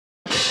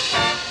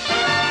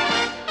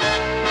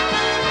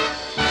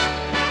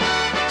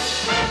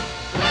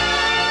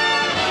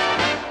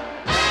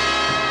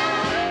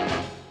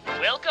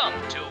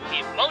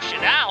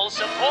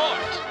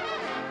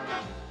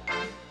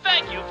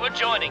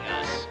joining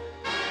us.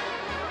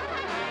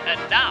 And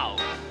now,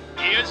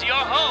 here's your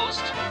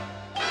host,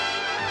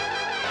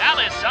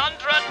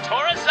 Alessandra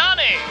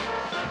Torresani.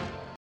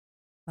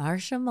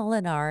 Marsha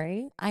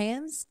Molinari, I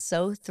am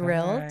so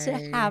thrilled to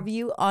have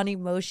you on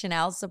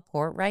Emotional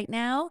Support right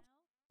now.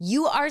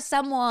 You are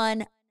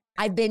someone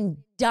I've been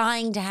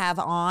dying to have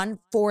on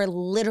for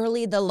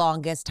literally the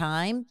longest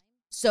time.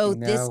 So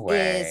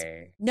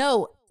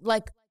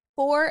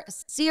for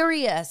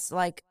serious.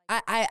 Like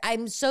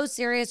I'm so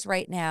serious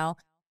right now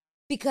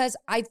because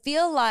I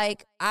feel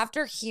like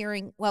after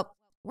hearing, well,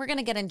 we're going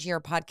to get into your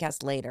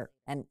podcast later.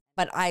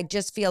 But I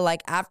just feel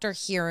like after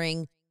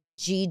hearing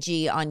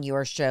Gigi on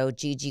your show,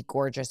 Gigi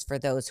Gorgeous, for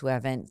those who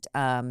aren't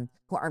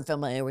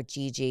familiar with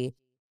Gigi,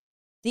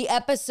 the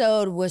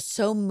episode was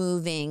so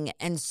moving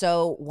and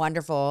so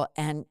wonderful.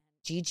 And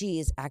Gigi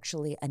is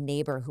actually a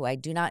neighbor who I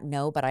do not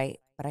know, but I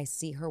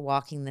see her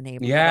walking the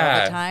neighborhood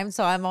all the time.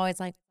 So I'm always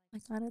like, oh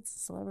my God, it's a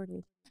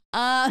celebrity.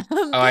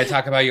 I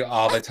talk about you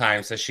all the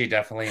time, so she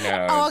definitely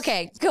knows. Oh,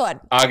 okay, good.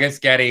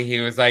 August Getty, he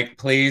was like,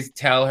 please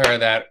tell her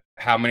that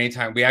how many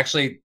times we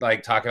actually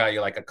like talk about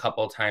you like a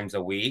couple times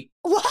a week.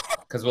 What?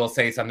 Because we'll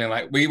say something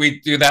like we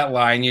do that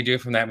line you do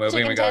from that movie,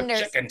 and we go,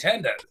 chicken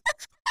tenders.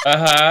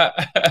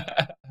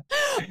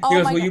 He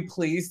goes, will you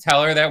please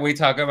tell her that we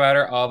talk about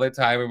her all the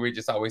time and we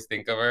just always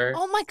think of her?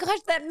 Oh my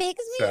gosh, that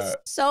makes me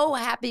so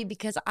happy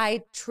because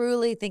I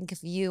truly think of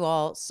you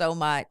all so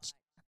much.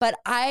 But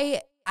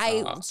I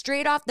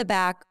straight off the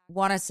back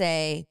want to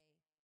say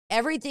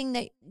everything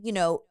that,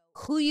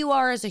 who you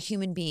are as a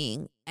human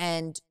being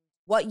and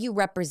what you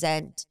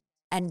represent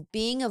and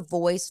being a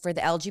voice for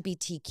the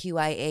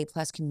LGBTQIA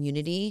plus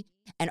community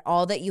and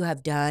all that you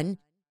have done.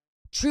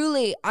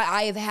 Truly,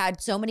 I have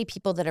had so many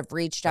people that have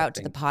reached out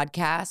to the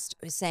podcast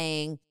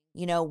saying,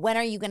 when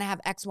are you going to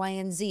have X, Y,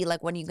 and Z?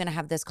 Like, when are you going to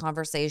have this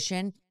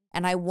conversation?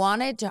 And I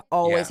wanted to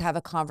always have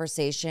a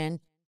conversation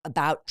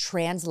about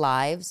trans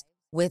lives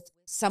with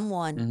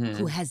someone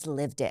who has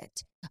lived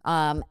it.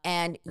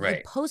 And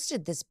you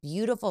posted this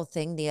beautiful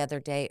thing the other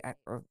day,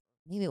 or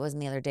maybe it wasn't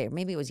the other day, or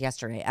maybe it was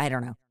yesterday. I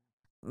don't know.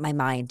 My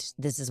mind,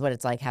 this is what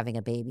it's like having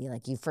a baby.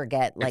 Like you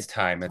forget, like it's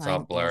time. It's all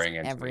blurring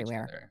into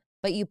everywhere. Each other.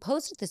 But you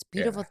posted this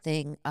beautiful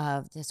thing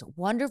of this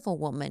wonderful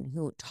woman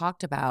who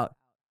talked about,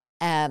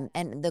 and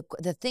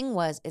the thing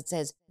was, it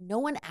says, no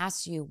one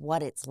asks you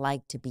what it's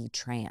like to be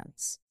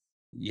trans.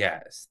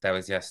 Yes, that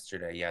was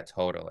yesterday. Yeah,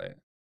 totally.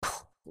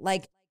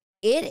 Like,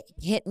 it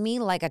hit me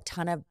like a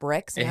ton of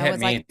bricks. And it hit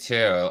me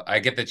too. I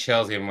get the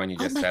chills even when you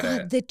just said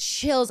it. The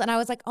chills. And I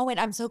was like, oh, wait,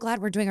 I'm so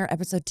glad we're doing our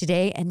episode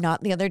today and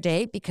not the other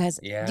day because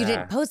you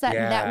didn't post that.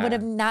 And that would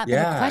have not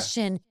been a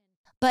question.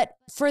 But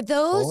for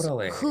those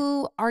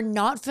who are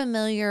not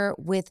familiar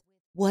with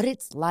what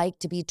it's like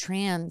to be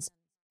trans,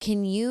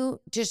 can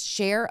you just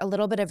share a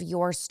little bit of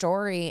your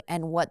story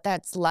and what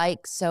that's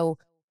like so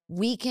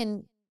we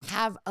can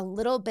have a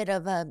little bit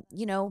of a,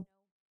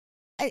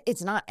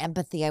 it's not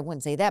empathy, I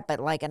wouldn't say that, but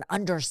like an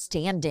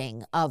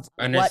understanding of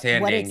what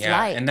it's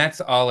like. And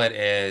that's all it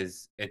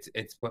is.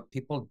 It's what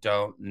people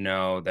don't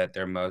know that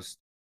they're most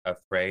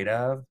afraid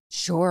of.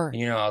 Sure.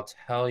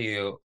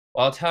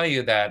 I'll tell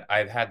you that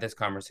I've had this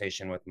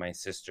conversation with my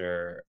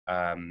sister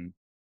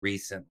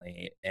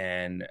recently,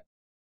 and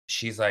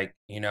she's like,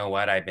 you know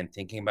what? I've been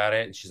thinking about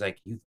it. And she's like,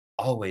 you've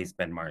always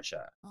been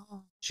Marsha.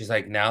 Oh. She's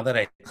like, now that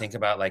I think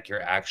about like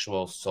your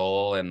actual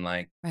soul and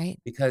like,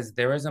 because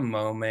there was a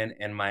moment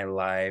in my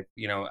life,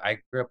 I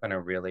grew up in a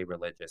really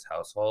religious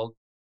household.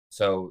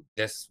 So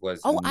this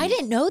was I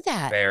didn't know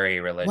that.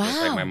 Very religious.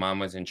 Wow. Like my mom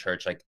was in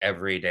church like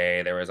every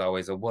day. There was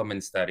always a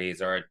women's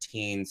studies or a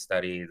teen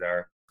studies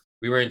or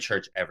we were in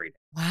church every day.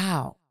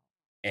 Wow.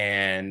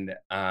 And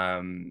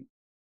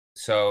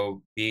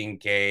so being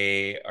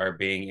gay or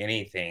being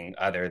anything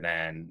other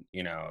than,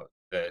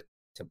 the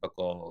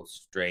typical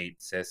straight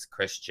cis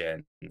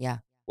Christian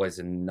was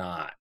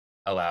not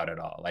allowed at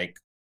all. Like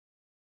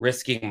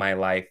risking my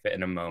life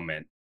in a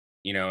moment,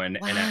 and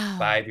at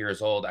 5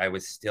 years old, I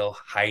was still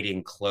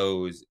hiding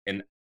clothes.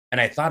 And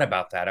I thought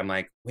about that. I'm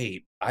like,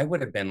 wait, I would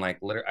have been I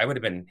would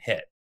have been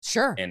hit.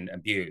 Sure. And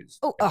abused.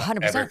 Oh,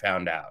 100%. Ever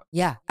found out.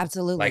 Yeah,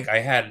 absolutely. Like I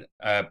had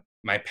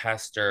my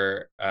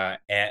pastor, aunt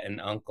and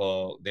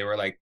uncle, they were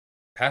like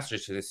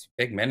pastors to this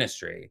big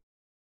ministry,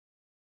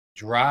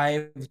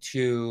 drive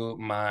to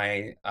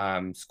my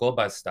school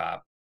bus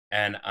stop.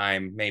 And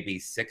I'm maybe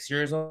 6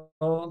 years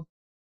old.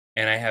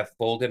 And I have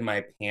folded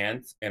my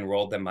pants and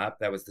rolled them up.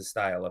 That was the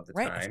style of the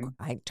time.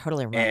 I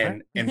totally remember.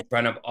 And in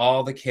front of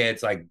all the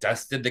kids, like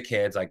dusted the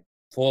kids, like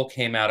full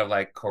came out of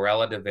like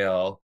Corella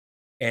DeVille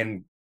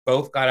and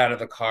both got out of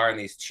the car, and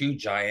these two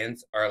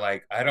giants are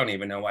like, I don't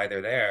even know why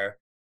they're there.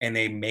 And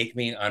they make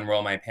me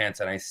unroll my pants,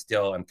 and I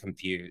still am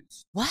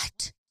confused.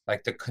 What?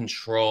 Like the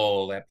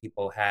control that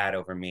people had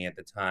over me at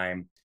the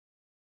time.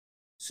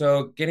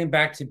 So getting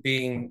back to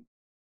being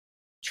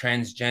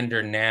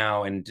transgender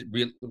now and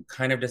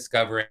kind of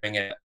discovering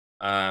it,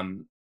 I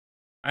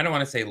don't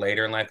want to say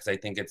later in life because I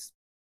think it's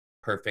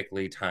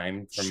perfectly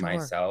timed for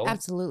myself.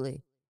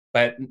 Absolutely.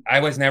 But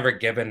I was never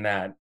given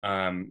that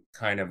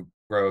kind of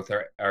growth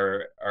or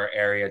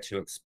area to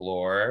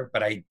explore,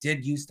 but I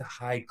did used to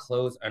hide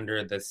clothes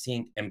under the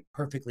sink and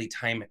perfectly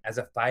time it as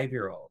a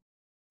 5-year-old.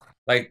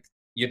 Like,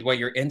 what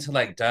your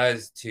intellect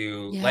does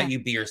to let Yeah.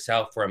 you be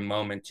yourself for a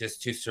moment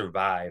just to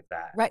survive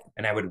that. Right.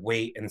 And I would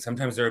wait, and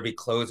sometimes there would be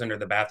clothes under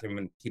the bathroom,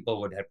 and people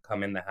would have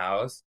come in the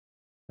house.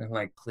 And I'm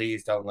like,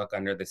 please don't look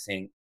under the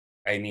sink.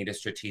 I need to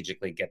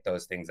strategically get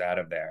those things out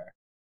of there.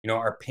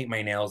 Or paint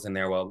my nails in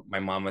there while my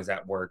mom was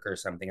at work or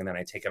something, and then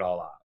I take it all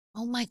off.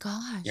 Oh my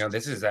gosh.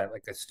 This is at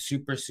like a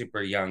super,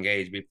 super young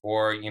age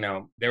before,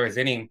 there was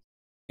any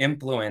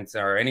influence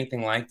or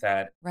anything like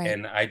that. Right.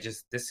 And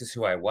this is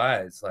who I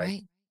was. Like,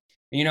 Right.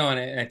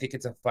 and I think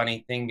it's a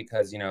funny thing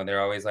because,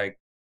 they're always like,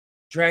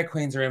 drag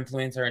queens are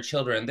influencing our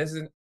children. This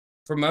is,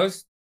 for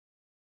most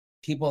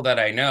people that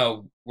I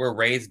know, were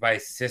raised by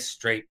cis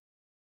straight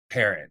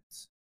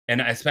parents. And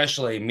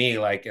especially me,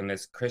 like in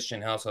this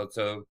Christian household.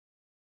 So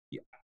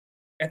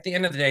at the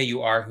end of the day,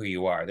 you are who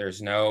you are. There's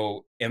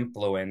no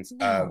influence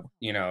of,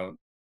 No.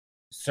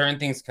 certain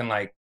things can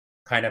like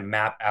kind of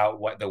map out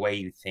what the way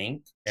you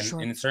think. And, Sure.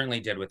 and it certainly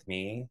did with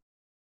me.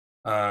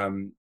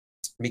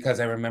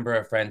 Because I remember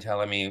a friend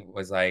telling me,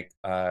 was like,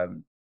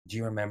 do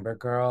you remember,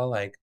 girl,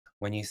 like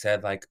when you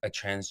said like a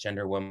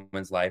transgender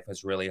woman's life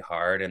was really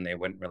hard and they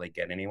wouldn't really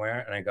get anywhere?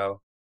 And I go,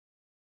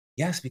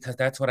 yes, because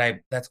that's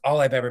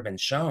all I've ever been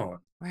shown.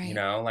 Right.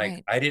 Like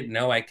Right. I didn't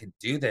know I could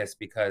do this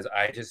because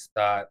I just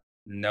thought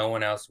no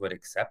one else would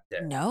accept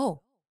it.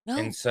 No.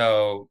 And No.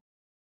 so,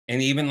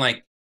 and even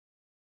like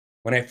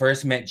when I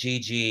first met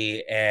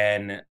Gigi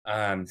and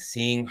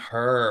seeing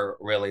her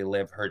really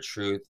live her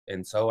truth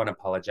and so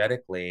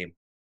unapologetically,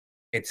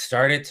 it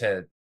started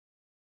to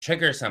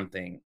trigger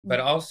something. But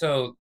Mm.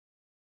 also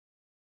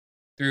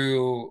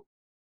through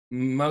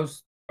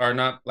most or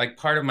not like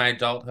part of my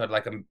adulthood,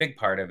 like a big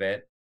part of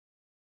it,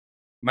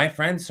 my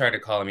friends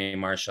started calling me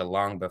Marsha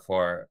long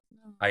before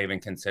Oh. I even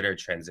considered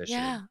transitioning.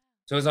 Yeah.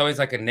 So it was always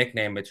like a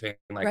nickname between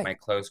like Right. my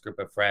close group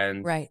of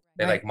friends. Right.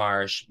 They Right. like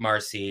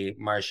Marcy,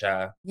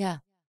 Marsha, Yeah.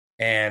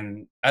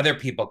 and other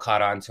people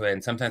caught on to it.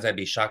 And sometimes I'd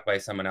be shocked by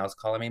someone else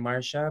calling me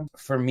Marsha.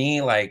 For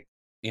me, like,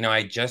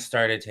 I just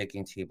started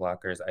taking T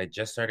blockers. I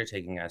just started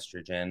taking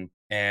estrogen,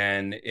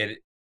 and it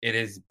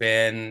has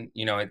been,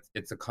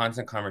 it's a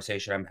constant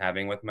conversation I'm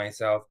having with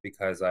myself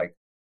because like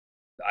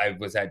I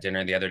was at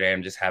dinner the other day.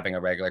 I'm just having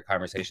a regular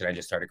conversation. I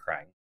just started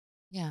crying,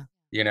 Yeah.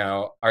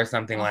 or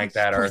something Oh, like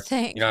that. poor Or,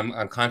 thing.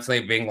 I'm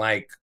constantly being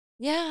like,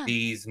 Yeah.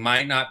 these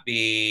might not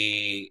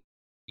be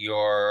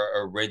your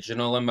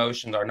original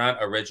emotions or not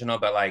original,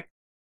 but like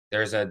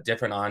there's a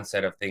different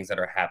onset of things that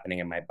are happening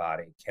in my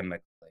body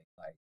chemically.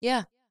 Like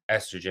Yeah.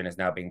 estrogen is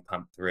now being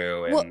pumped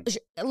through Well,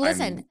 and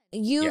listen,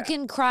 you yeah.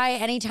 can cry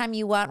anytime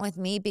you want with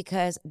me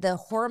because the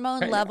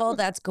hormone I level know.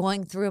 that's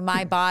going through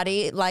my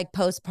body, like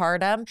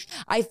postpartum,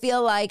 I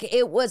feel like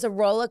it was a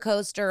roller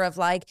coaster of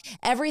like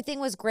everything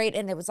was great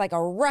and it was like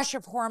a rush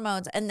of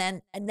hormones and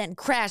then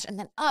crash and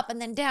then up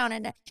and then down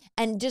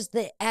and just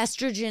the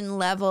estrogen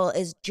level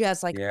is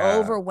just like Yeah.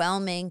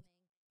 overwhelming.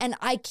 And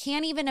I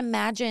can't even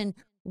imagine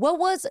what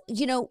was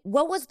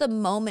the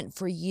moment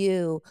for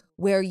you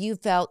where you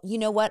felt, you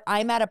know what,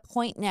 I'm at a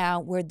point now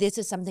where this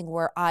is something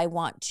where I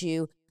want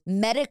to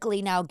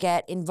medically now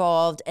get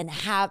involved and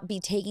be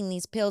taking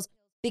these pills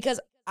because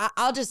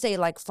I'll just say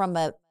like from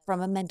a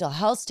mental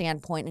health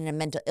standpoint and a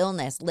mental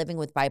illness, living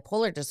with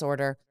bipolar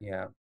disorder,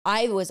 Yeah.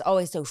 I was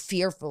always so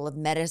fearful of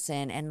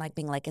medicine and like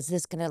being like, is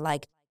this gonna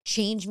like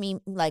change me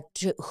like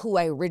to who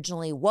I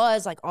originally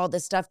was, like all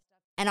this stuff.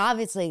 And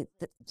obviously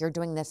you're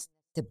doing this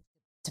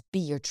to be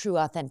your true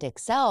authentic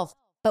self.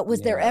 But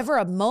was there Yeah. ever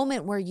a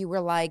moment where you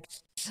were like,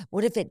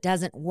 what if it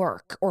doesn't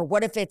work? Or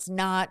what if it's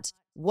not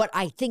what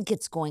I think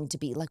it's going to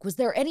be? Like, was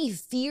there any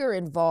fear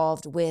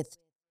involved with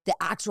the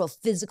actual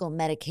physical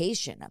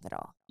medication of it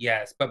all?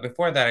 Yes. But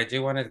before that, I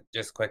do want to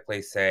just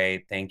quickly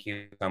say thank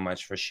you so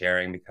much for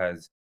sharing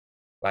because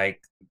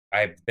like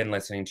I've been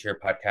listening to your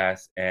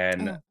podcast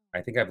and Oh,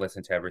 I think I've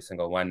listened to every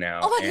single one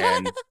now. oh my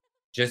And God.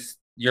 just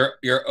your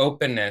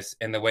openness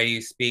and the way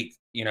you speak,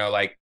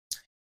 like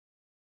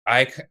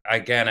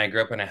again, I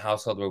grew up in a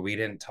household where we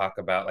didn't talk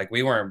about like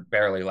we weren't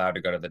barely allowed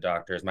to go to the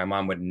doctors. My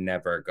mom would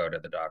never go to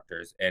the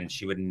doctors and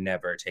she would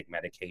never take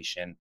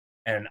medication.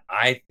 And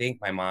I think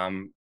my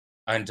mom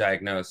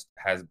undiagnosed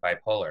has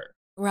bipolar,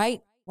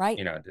 Right, right,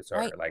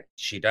 disorder. right. Like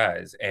she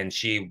does. And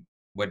she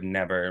would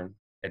never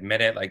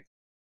admit it. Like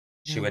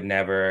she No. would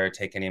never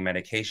take any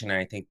medication. And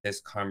I think this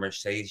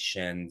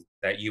conversation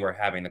that you are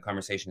having, the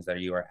conversations that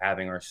you are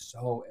having are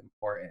so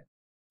important,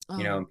 Oh,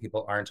 and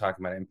people aren't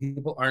talking about it. And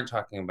people aren't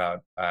talking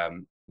about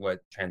what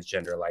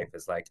transgender life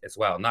is like as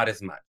well. Not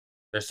as much.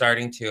 They're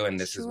starting to, and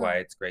this is why sure.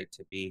 it's great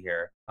to be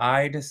here.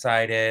 I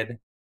decided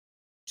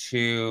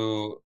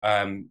to,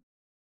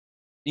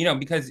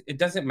 because it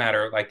doesn't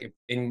matter, like if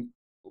in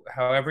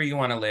however you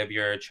want to live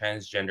your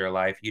transgender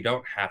life, you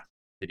don't have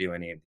to do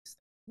any of these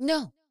things.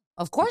 No,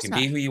 of You course can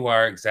be not. who you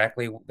are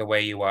exactly the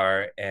way you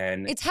are,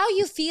 and It's how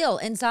you feel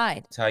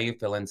inside. it's how you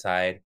feel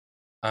inside.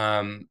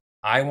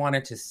 I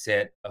wanted to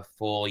sit a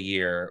full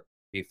year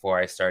before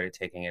I started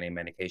taking any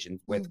medication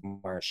with Mm,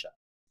 Marsha.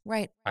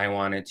 Right. I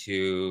wanted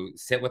to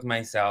sit with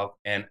myself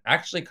and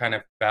actually kind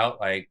of felt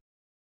like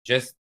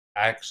just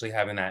actually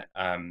having that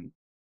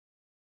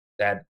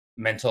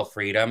mental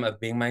freedom of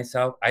being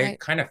myself. I Right.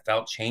 kind of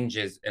felt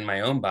changes in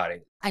my own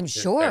body I'm that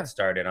sure.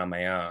 started on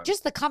my own.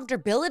 Just the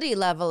comfortability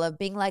level of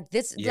being like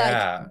this, like,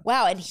 Yeah.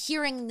 wow, and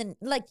hearing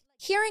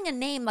a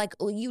name, like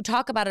you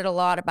talk about it a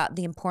lot about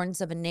the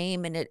importance of a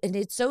name, and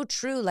it's so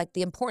true. Like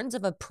the importance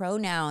of a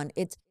pronoun.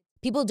 It's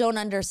people don't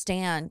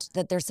understand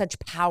that there's such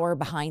power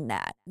behind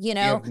that. You You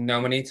know? have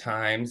no many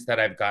times that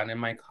I've gotten in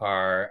my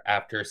car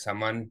after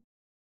someone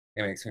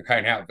it makes me cry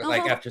now, but,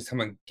 like, Oh, after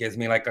someone gives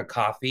me, like, a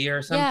coffee or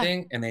yeah,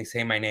 something, and they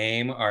say my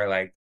name or,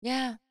 like,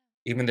 yeah,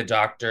 even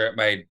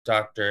my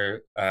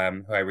doctor,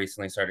 who I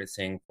recently started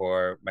seeing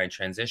for my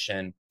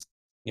transition,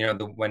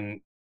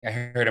 when I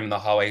heard him in the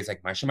hallway, he's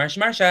like, "Marsha, Marsha,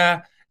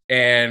 Marsha,"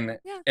 and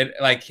yeah.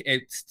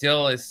 it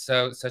still is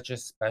such a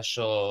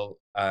special,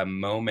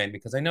 moment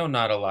because I know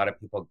not a lot of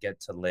people get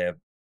to live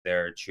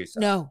their true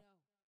self, No,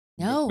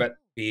 no, but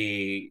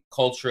be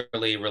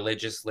culturally,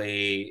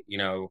 religiously,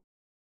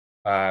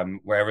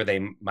 wherever they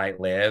might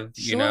live,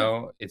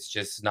 sure, it's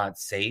just not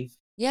safe.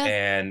 yeah.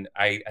 And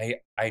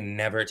I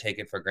never take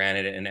it for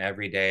granted. And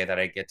every day that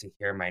I get to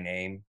hear my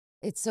name,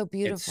 It's so it's so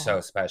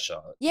beautiful.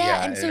 special. Yeah,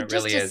 Yeah, and and so it just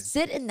really to is.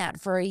 sit in that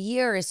for a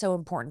year is so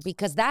important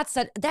because that's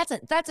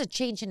a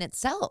change in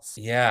itself.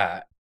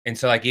 Yeah. And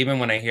so like even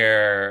when I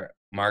hear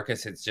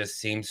Marcus, it just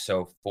seems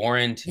so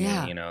foreign to me,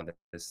 Yeah,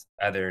 this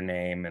other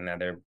name,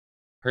 another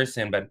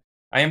person. But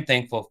I am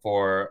thankful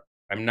for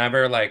I'm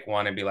never like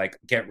want to be like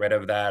get rid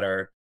of that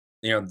or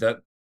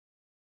the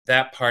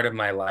that part of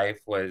my life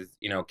was,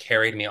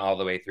 carried me all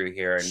the way through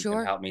here and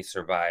sure. helped me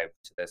survive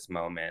to this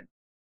moment.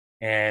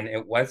 And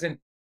it wasn't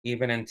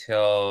even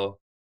until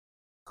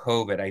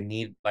COVID, I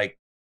need like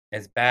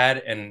as bad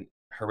and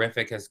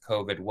horrific as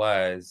COVID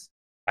was,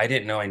 I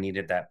didn't know I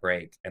needed that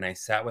break. And I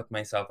sat with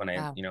myself and I,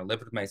 Wow.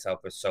 lived with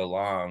myself for so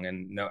long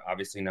and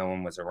obviously no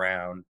one was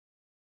around.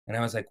 And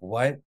I was like,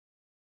 what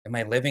am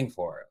I living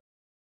for?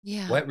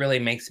 Yeah. What really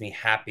makes me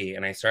happy?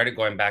 And I started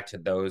going back to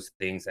those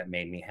things that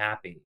made me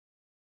happy.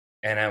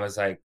 And I was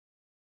like,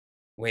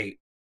 wait,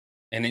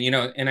 and then,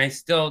 and I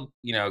still,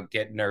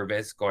 get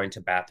nervous going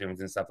to bathrooms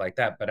and stuff like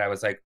that, but I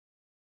was like,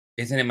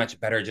 isn't it much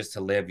better just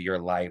to live your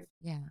life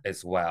Yeah.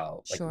 as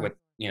well, like Sure.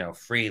 with,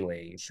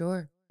 freely?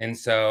 Sure. And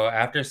so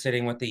after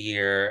sitting with the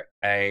year,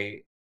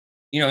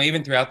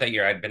 even throughout that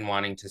year, I'd been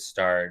wanting to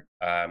start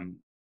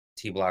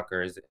T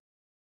blockers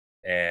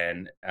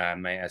and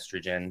my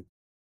estrogen.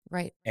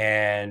 Right.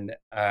 And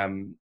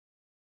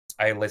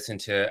I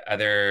listened to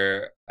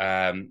other,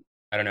 I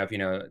don't know if you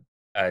know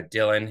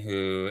Dylan,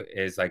 who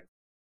is like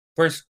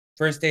first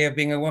day of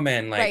being a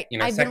woman, like, Right.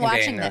 I've been second day, and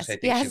watching now this. I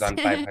think she's Yes. on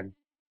 500.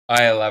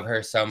 I love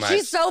her so She's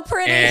much, so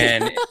pretty.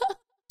 and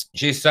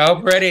she's so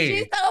She's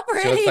pretty. so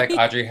She looks like pretty.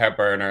 Audrey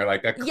Hepburn or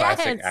like a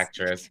classic Yes.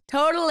 actress.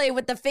 Totally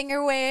with the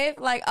finger wave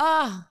like,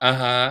 oh,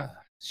 Uh-huh.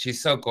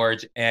 She's so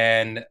gorgeous,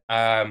 and,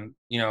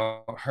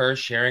 her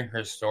sharing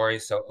her story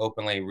so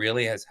openly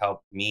really has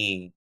helped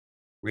me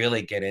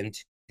really get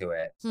into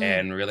it hmm,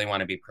 and really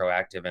wanna be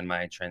proactive in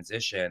my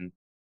transition.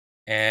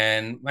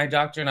 And my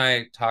doctor and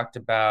I talked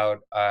about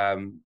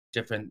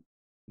different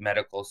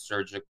medical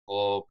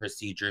surgical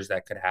procedures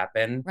that could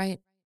happen. right.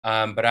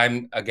 But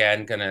I'm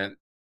again gonna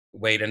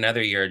wait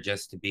another year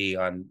just to be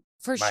on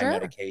For my sure.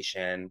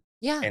 medication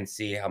Yeah. and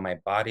see how my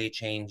body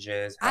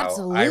changes, how I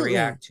Absolutely.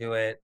 react to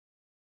it.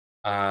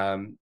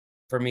 Um,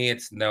 for me,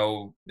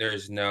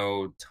 there's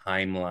no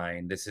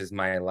timeline. This is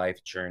my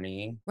life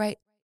journey. Right.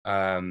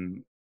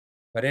 Um,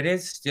 but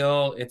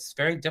it's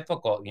very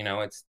difficult.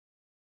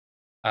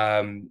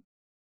 Um,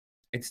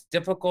 it's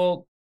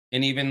difficult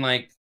and even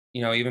like,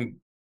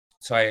 even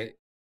so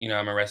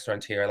I'm a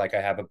restaurateur, like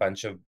I have a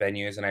bunch of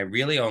venues and I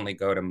really only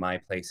go to my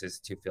places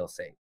to feel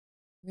safe.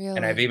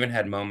 And I've Really. even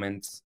had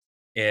moments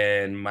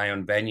in my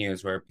own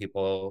venues where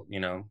people,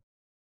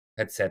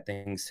 had said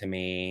things to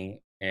me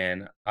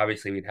and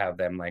obviously we'd have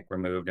them like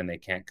removed and they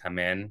can't come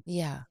in.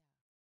 Yeah.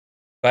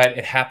 But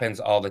it happens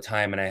all the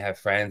time and I have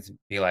friends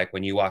be like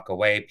when you walk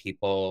away,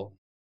 people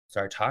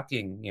start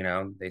talking,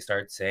 they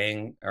start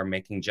saying or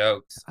making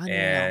jokes Unreal.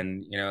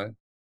 and,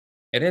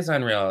 it is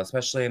unreal,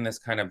 especially in this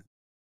kind of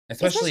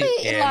Especially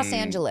especially in Los in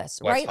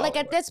Angeles, West right? Like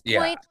at Hollywood. this Yeah.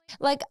 point,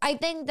 like I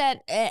think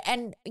that,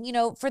 and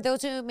for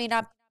those who may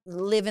not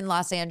live in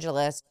Los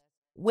Angeles,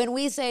 when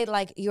we say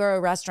like you're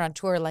a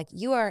restaurateur, like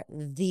you are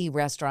the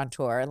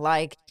restaurateur,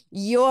 like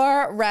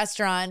your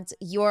restaurants,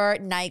 your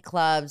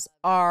nightclubs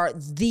are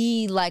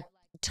the like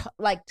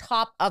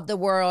top of the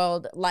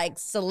world, like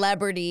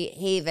celebrity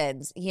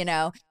havens,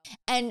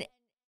 and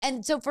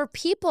so for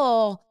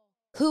people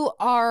who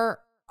are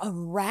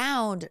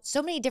around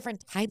so many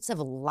different types of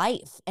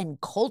life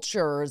and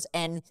cultures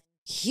and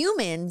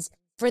humans,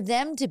 for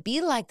them to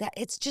be like that,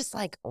 it's just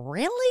like,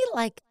 really?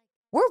 Like,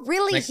 we're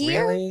really Like,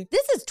 here? really?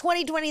 This is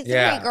 2023,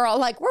 Yeah. girl.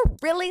 Like, we're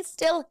really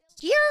still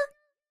here?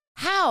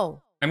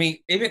 How? I mean,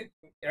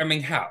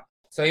 how?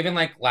 So even,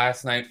 like,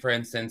 last night, for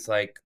instance,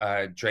 like,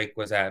 Drake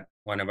was at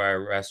one of our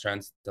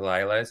restaurants,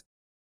 Delilah's,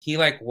 he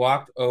like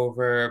walked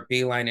over,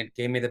 beeline it,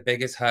 gave me the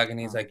biggest hug, and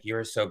he's Oh. like,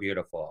 "You're so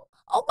beautiful.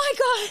 Oh my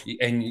God.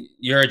 And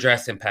you're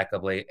dressed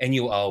impeccably, and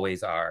you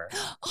always are."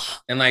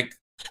 And like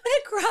I'm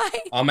gonna cry.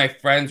 all my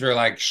friends were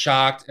like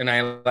shocked, and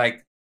I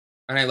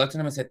looked at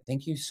him and said,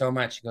 "Thank you so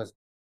much." He goes,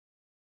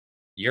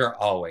 "You're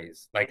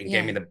always," like, and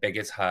gave me Yeah, the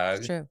biggest it's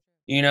hug. true.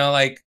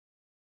 Like,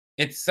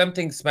 it's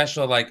something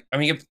special, like, I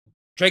mean, if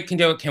Drake can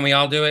do it, can we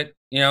all do it?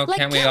 Like, Can't we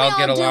can we all all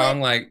get do it?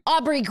 along? Like,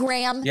 Aubrey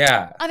Graham.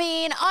 yeah, I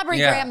mean, Aubrey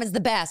yeah. Graham is the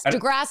best. I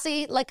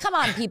Degrassi, like, come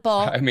on, people.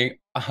 I mean,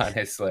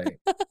 honestly.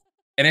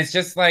 And it's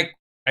just like,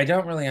 I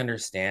don't really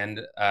understand,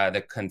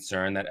 the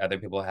concern that other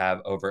people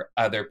have over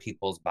other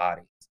people's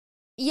bodies,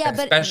 Yeah,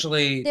 but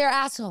especially they're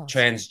assholes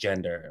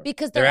transgender.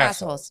 because They're they're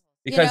assholes assholes.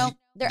 because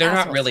They're they're not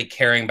assholes. really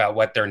caring about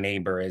what their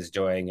neighbor is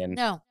doing and,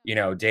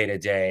 No, day to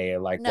day,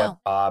 like what no,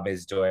 Bob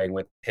is doing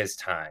with his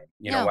time.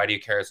 no, Why do you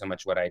care so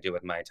much what I do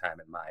with my time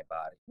and my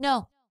body?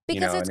 no.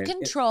 Because it's And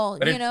control,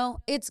 but it's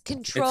it's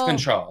control.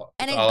 control.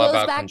 And It's it all goes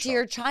about back to control.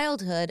 your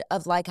childhood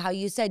of like how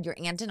you said your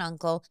aunt and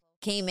uncle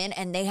came in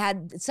and they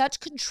had such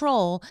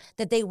control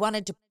that they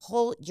wanted to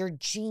pull your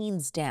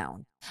genes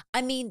down.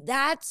 I mean,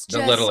 that's The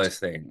just littlest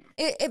thing.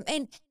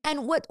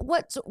 and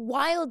what's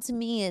wild to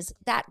me is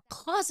that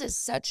causes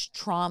such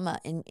trauma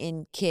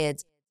in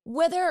kids,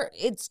 whether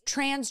it's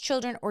trans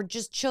children or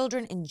just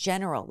children in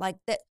general. Like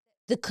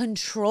the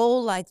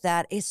control like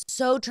that is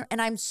so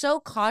and I'm so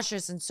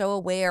cautious and so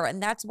aware,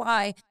 and that's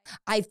why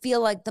I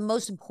feel like the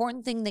most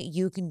important thing that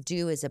you can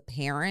do as a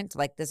parent,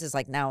 like this is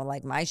like now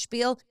like my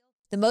spiel,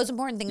 the most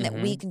important thing that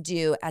we Mhm. can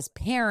do as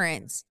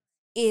parents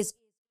is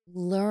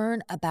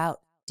learn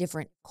about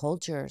different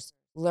cultures,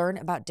 learn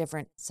about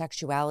different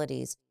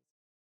sexualities,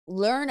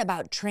 learn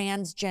about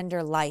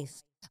transgender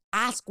life,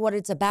 ask what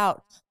it's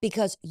about,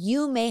 because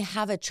you may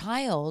have a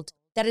child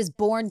that is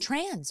born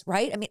trans,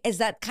 right? I mean, is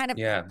that kind of,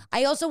 Yeah,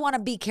 I also want to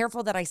be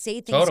careful that I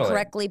say things totally.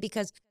 correctly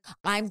because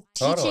I'm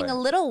teaching a Totally.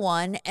 little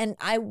one and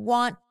I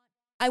want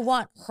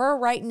her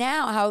right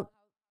now,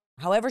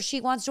 however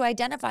she wants to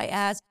identify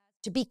as,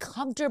 to be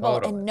comfortable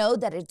Totally. and know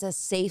that it's a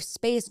safe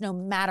space no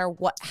matter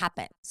what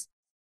happens.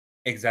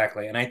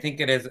 Exactly, and I think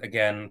it is,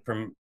 again,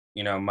 from,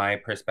 my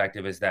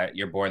perspective is that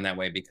you're born that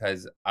way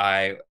because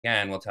I,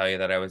 again, will tell you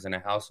that I was in a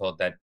household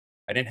that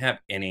I didn't have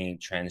any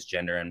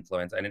transgender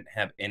influence. I didn't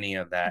have any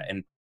of that,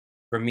 and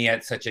for me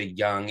at such a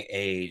young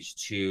age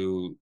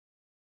to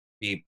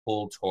be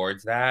pulled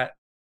towards that,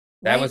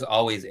 that Right? was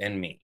always in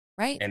me,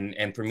 Right?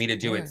 and for me to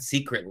do it Sure.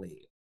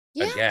 secretly,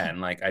 Yeah.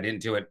 again, like, I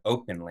didn't do it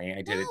openly,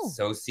 I did it No.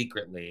 so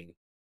secretly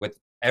with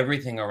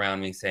everything around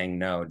me saying,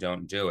 "No,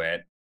 don't do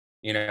it,"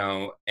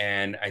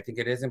 and I think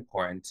it is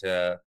important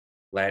to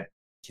let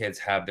kids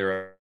have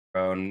their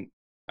own,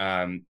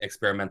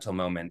 experimental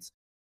moments.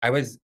 I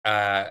was,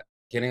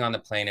 getting on the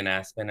plane in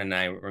Aspen, and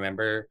I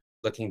remember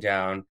looking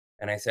down,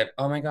 and I said,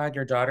 "Oh my god,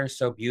 your daughter's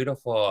so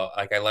beautiful,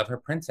 like, I love her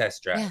princess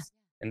Yeah. dress,"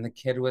 and the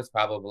kid was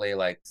probably,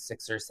 like,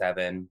 6 or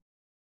 7,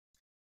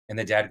 and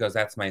the dad goes,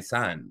 "That's my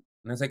son."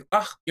 And I was like,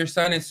 "Oh, your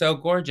son is so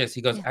gorgeous."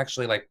 He goes, Yeah.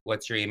 "Actually, like,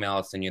 what's your email?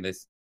 I'll send you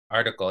this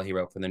article he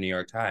wrote for the New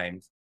York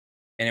Times."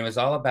 And it was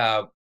all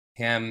about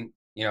him,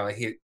 he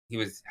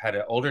had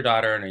an older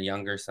daughter and a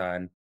younger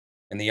son,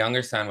 and the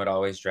younger son would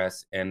always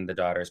dress in the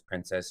daughter's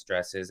princess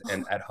dresses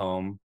and at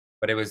home,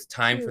 but it was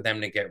time for Cute.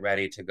 them to get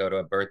ready to go to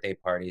a birthday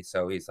party,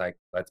 so he's like,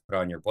 "Let's put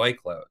on your boy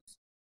clothes."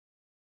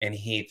 And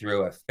he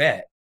threw a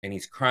fit, and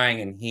he's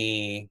crying, and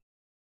he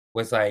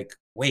was like,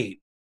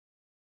 "Wait,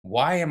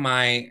 why am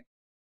I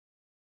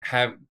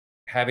have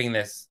having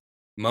this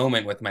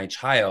moment with my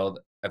child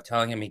of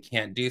telling him he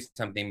can't do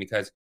something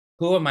because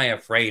who am I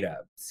afraid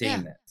of seeing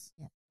Yeah. this?"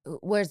 Yeah.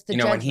 Where's the When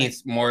judgment?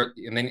 he's more,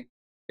 and then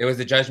it was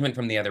the judgment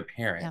from the other Yeah.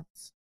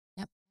 parents.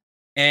 Yep.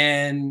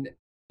 And,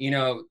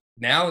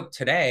 now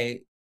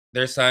today,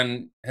 their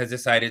son has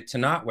decided to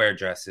not wear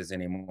dresses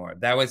anymore.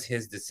 That was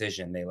his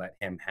decision they let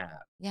him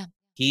have. Yeah.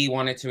 He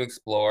wanted to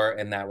explore,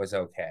 and that was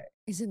okay.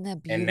 Isn't that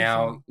And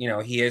now,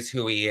 beautiful? he is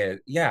who he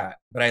is. Yeah,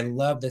 but I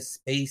love the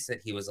space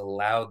that he was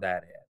allowed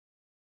that in.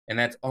 And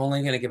that's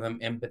only gonna give him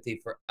empathy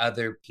for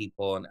other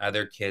people and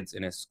other kids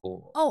in his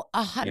school, Oh,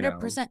 you know?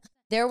 100%.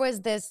 There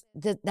was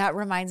that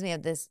reminds me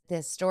of this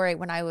story.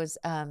 When I was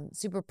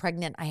super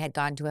pregnant, I had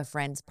gone to a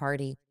friend's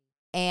party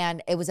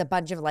and it was a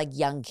bunch of like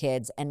young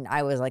kids and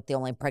I was like the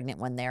only pregnant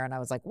one there and I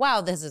was like,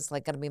 wow, this is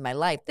like going to be my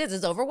life. This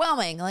is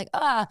overwhelming. Like,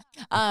 Yeah.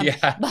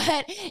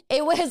 but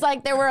it was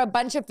like there were a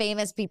bunch of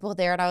famous people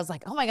there and I was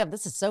like, oh my God,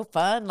 this is so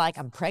fun. Like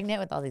I'm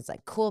pregnant with all these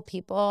like cool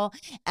people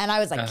and I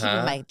was like keeping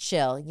Uh-huh. my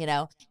chill.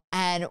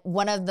 And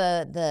one of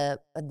the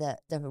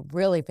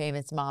really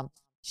famous mom,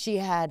 she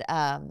had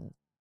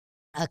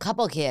a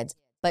couple kids,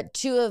 but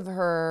two of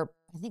her,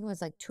 I think it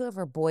was like two of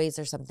her boys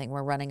or something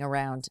were running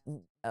around,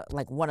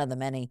 like one of the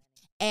many,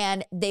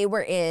 and they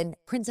were in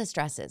princess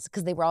dresses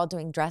because they were all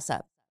doing dress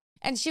up.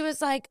 And she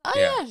was like, Yeah.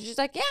 "Oh yeah," she's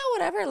like, "Yeah,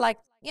 whatever." Like,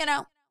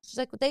 she's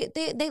like,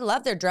 they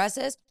love their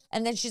dresses.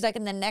 And then she's like,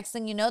 and the next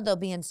thing you know, they'll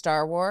be in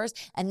Star Wars,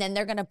 and then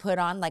they're gonna put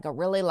on like a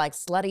really like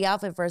slutty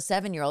outfit for a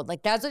 7-year-old.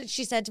 Like that's what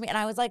she said to me, and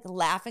I was like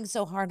laughing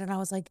so hard, and I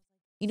was like,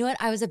 you know what?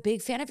 I was a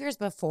big fan of yours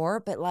before,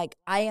 but like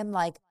I am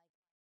like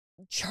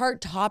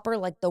chart topper,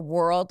 like the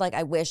world, like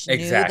I wish knew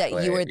that you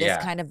Exactly. were this Yeah.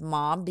 kind of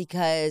mom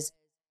because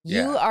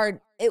you Yeah.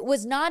 are, it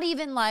was not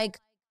even like,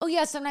 oh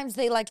yeah, sometimes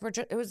they liked,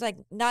 it was like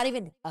not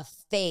even a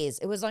phase.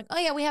 It was like, oh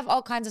yeah, we have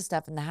all kinds of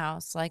stuff in the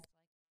house. Like,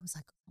 I was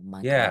like, oh my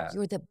God, Yeah.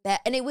 you're the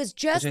best. And it was Which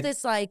just is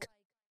this like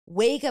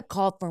wake up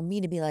call for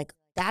me to be like,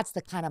 that's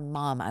the kind of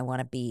mom I want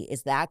to be.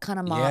 Is that kind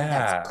of mom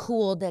that's yeah.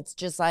 cool, that's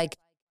just like,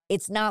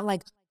 it's not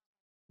like,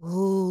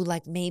 ooh,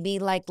 like maybe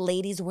like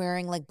ladies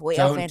wearing like boy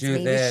Don't outfits. do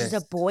Maybe she's a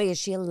this. boy. Is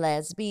she a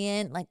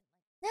lesbian? Like,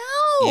 no,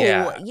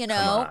 Yeah. you Come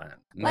know, on.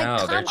 like No,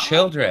 they're come on.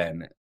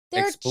 children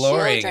They're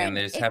exploring and children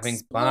they're just having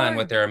fun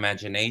with exploring. their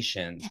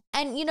imagination.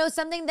 And you know,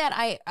 something that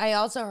I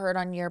also heard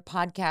on your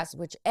podcast,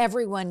 which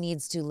everyone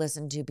needs to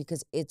listen to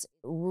because it's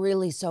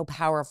really so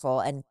powerful.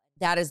 And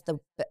that is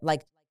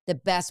like the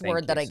best Thank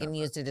word that you I so can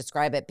use much. to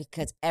describe it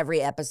because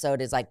every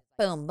episode is like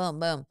boom, boom,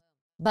 boom.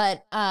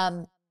 But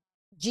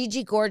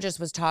Gigi Gorgeous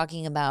was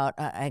talking about,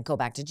 I go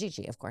back to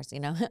Gigi, of course, you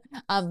know,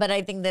 but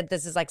I think that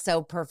this is like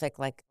so perfect,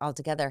 like all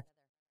together.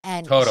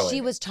 And she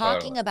Totally. was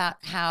talking Totally. about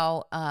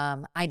how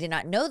I did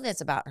not know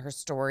this about her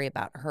story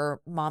about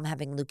her mom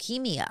having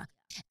leukemia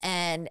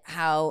and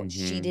how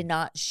she Mm-hmm. did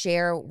not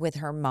share with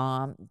her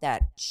mom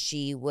that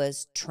she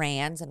was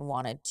trans and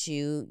wanted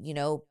to, you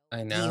know,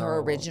 I be her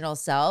know. original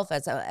self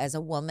as a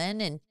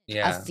woman and a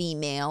Yeah.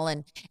 female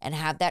and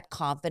have that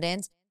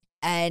confidence.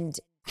 And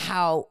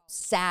how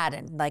sad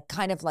and like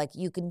kind of like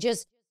you can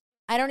just,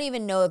 I don't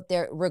even know if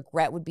their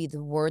regret would be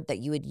the word that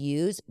you would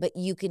use, but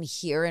you can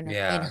hear in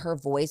Yeah. her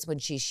voice when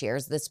she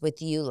shares this with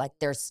you, like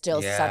there's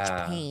still such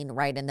Yeah. pain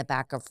right in the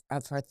back of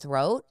her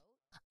throat.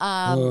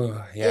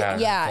 Ooh, yeah,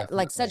 Yeah,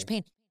 like such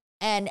definitely. pain.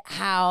 And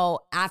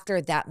how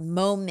after that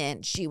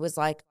moment, she was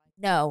like,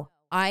 no,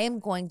 I am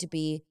going to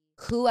be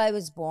who I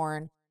was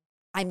born.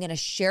 I'm going to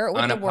share it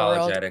with the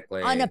world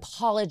Unapologetically,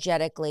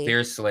 unapologetically.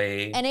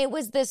 fiercely. And it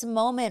was this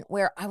moment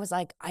where I was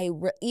like,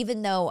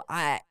 even though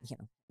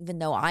even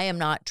though I am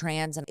not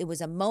trans, and it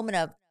was a moment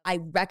of, I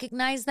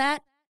recognize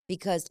that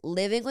because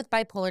living with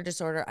bipolar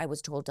disorder, I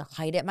was told to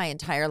hide it my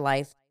entire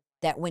life,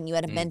 that when you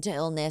had a Mm, mental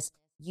illness,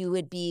 you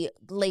would be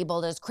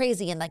labeled as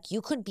crazy and like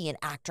you couldn't be an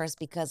actress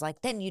because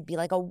like then you'd be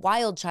like a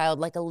wild child,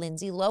 like a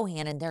Lindsay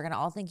Lohan, and they're going to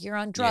all think you're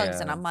on drugs.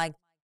 And yeah. I'm like,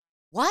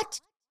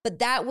 what? But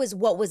that was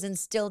what was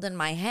instilled in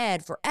my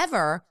head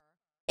forever,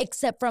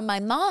 except from my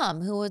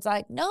mom, who was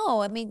like,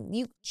 no, I mean,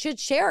 you should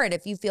share it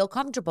if you feel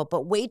comfortable,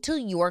 but wait till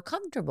you're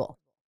comfortable.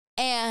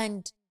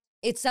 And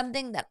it's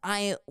something that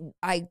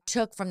I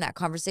took from that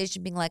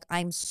conversation, being like,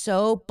 I'm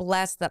so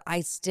blessed that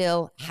I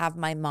still have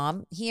my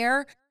mom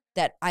here,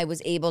 that I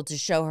was able to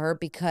show her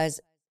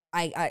because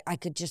I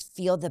could just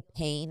feel the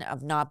pain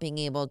of not being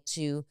able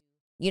to,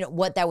 you know,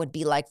 what that would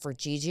be like for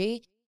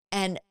Gigi,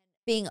 and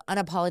being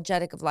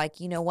unapologetic of like,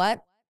 you know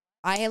what?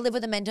 I live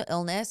with a mental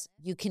illness.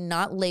 You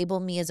cannot label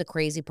me as a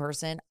crazy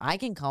person. I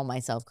can call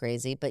myself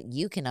crazy, but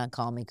you cannot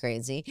call me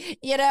crazy.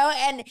 You know,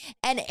 and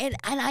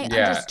I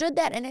Yeah. understood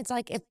that. And it's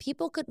like if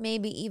people could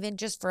maybe even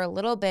just for a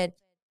little bit,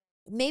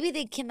 maybe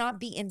they cannot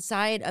be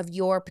inside of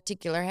your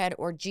particular head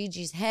or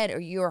Gigi's head or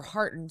your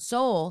heart and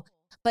soul,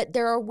 but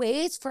there are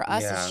ways for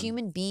us as Yeah.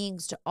 human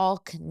beings to all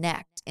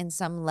connect in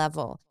some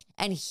level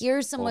and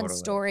hear someone's Totally.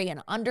 story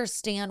and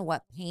understand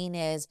what pain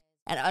is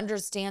and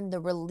understand the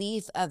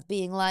relief of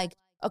being like,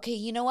 okay,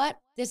 you know what?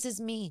 This is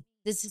me.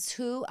 This is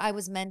who I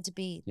was meant to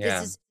be.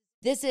 Yeah.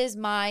 This is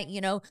my, you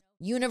know,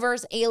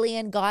 universe,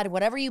 alien, God,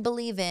 whatever you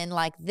believe in,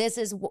 like this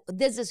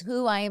is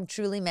who I am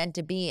truly meant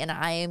to be, and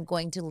I am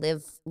going to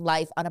live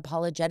life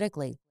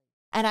unapologetically.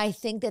 And I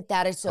think that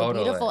that is so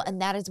beautiful, Totally.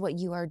 and that is what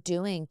you are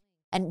doing.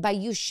 And by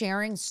you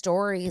sharing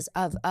stories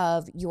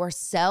of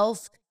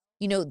yourself,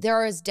 you know,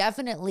 there is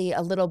definitely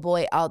a little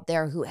boy out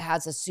there who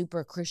has a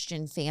super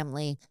Christian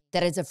family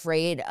that is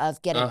afraid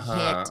of getting Uh-huh.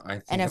 hit I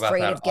and think about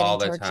afraid that of getting all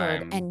the tortured.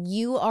 time. And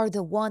you are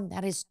the one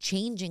that is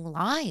changing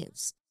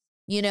lives,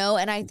 you know?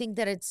 And I think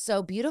that it's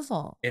so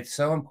beautiful. It's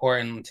so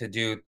important to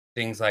do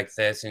things like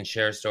this and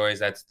share stories.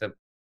 That's the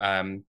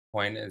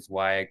point is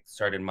why I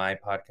started my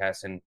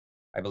podcast, and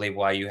I believe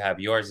why you have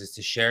yours, is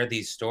to share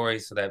these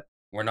stories so that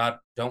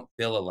don't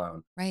feel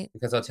alone. Right.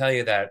 Because I'll tell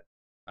you that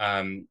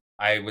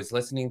I was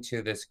listening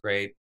to this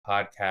great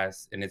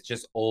podcast, and it's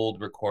just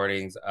old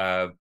recordings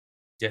of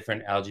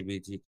different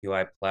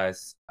LGBTQI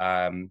plus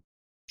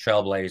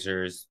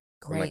trailblazers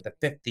from like Great.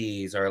 the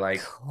 50s, or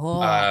like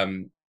Cool.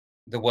 um,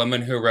 the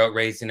woman who wrote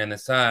Raisin in the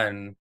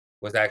Sun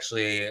was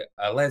actually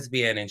a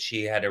lesbian, and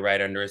she had to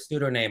write under a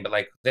pseudonym, but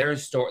like their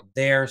story.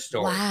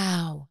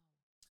 Wow.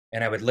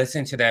 And I would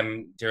listen to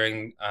them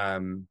during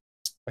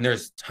and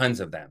there's tons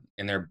of them,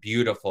 and they're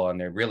beautiful, and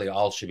they really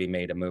all should be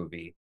made a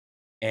movie.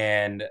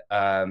 And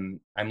I'm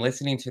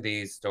listening to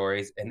these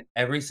stories, and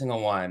every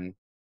single one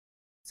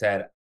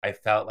said, I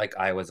felt like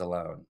I was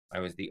alone. I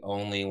was the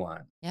only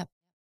one. Yep.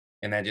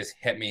 And that just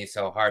hit me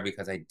so hard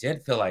because I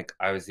did feel like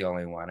I was the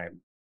only one. I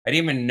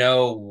didn't even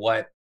know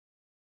what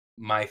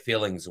my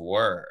feelings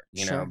were,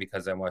 Sure.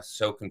 because I was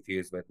so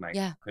confused with my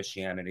Yeah.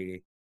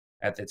 Christianity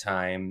at the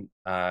time.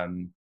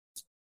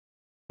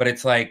 But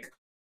it's like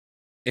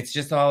it's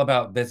just all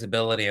about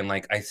visibility, and,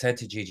 like, I said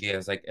to Gigi, I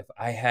was like, if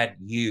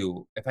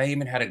I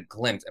even had a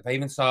glimpse, if I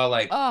even saw,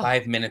 like, Oh,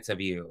 5 minutes of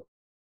you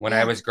when I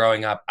yeah, was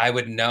growing up, I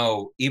would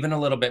know even a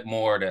little bit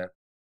more to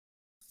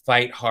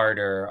fight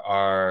harder,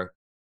 or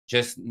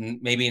just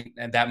maybe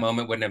at that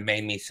moment wouldn't have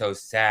made me so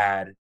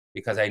sad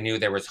because I knew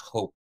there was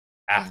hope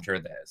yeah, after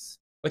this,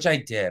 which I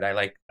did.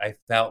 I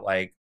felt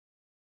like,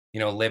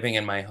 living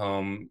in my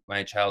home,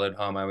 my childhood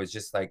home, I was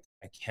just like,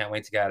 I can't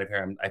wait to get out of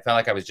here. I felt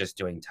like I was just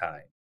doing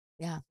time,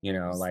 yeah.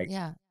 like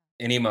Yeah,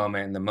 any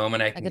moment, and the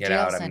moment I like can a get jail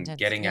out, I'm sentence.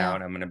 getting Yeah,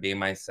 out. I'm going to be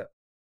myself.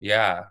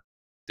 Yeah.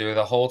 Through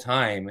the whole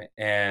time.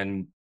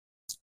 And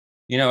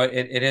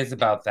it is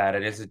about that.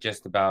 It isn't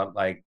just about,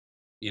 like,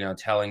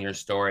 telling your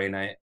story. And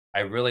I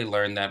really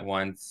learned that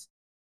once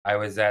I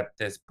was at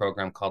this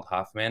program called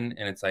Hoffman,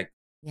 and it's like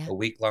yeah. a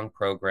week-long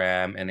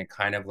program, and it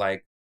kind of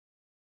like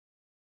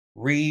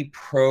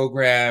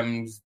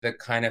reprograms the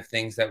kind of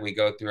things that we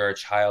go through our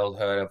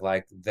childhood of,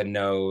 like, the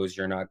no's,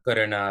 you're not good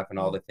enough, and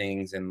all Mm, the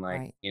things, and, like,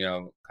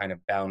 right. kind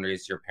of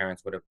boundaries your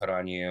parents would have put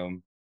on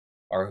you,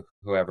 or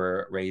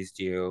whoever raised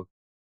you.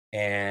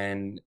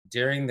 And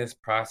during this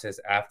process,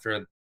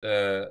 after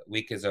the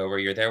week is over,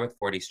 you're there with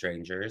 40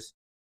 strangers.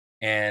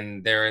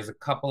 And there is a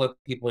couple of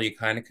people you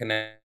kind of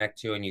connect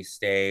to and you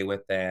stay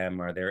with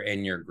them, or they're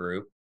in your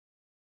group.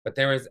 But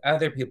there is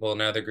other people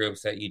in other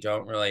groups that you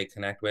don't really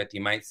connect with.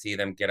 You might see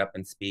them get up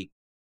and speak,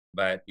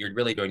 but you're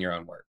really doing your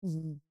own work.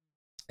 Mhm.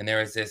 And there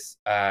was this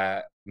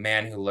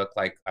man who looked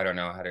like, I don't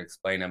know how to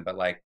explain him, but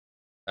like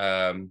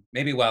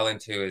maybe well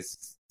into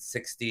his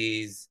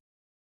 60s,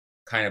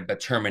 kind of the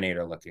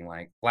Terminator looking,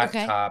 like flat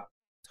Okay. top,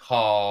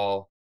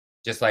 tall,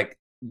 just like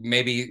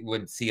maybe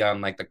would see on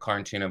like the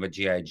cartoon of a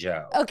GI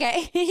Joe.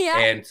 Okay. Yeah.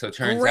 And so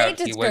turns Great out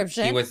he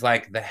description. was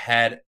like the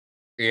head.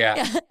 Yeah,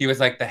 Yeah. he was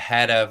like the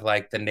head of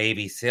like the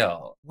Navy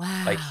SEAL.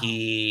 Like Wow.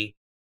 he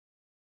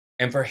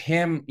and for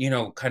him,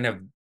 kind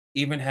of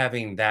even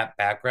having that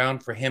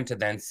background, for him to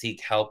then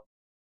seek help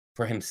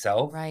for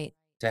himself, Right.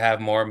 to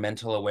have more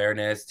mental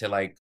awareness, to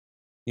like,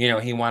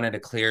 he wanted to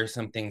clear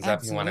some things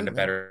up. He wanted a Absolutely.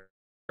 better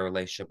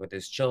relationship with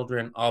his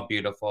children, all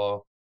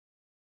beautiful.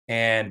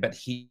 But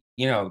he,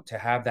 to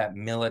have that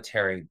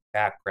military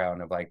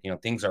background of like,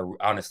 things are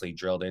honestly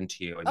drilled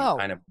into you, and you Oh,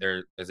 kind of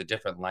there's a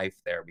different life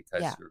there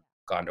because yeah. you're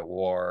gone to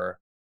war,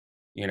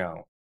 you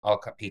know,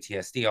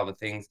 PTSD, all the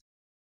things.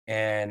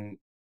 And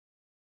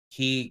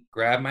he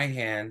grabbed my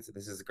hands.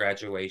 This is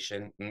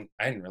graduation. I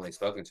hadn't really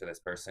spoken to this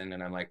person,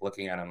 and I'm like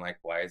looking at him like,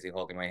 why is he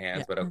holding my Yeah.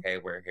 hands? But okay,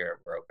 we're here,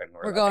 we're open,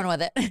 we're We're going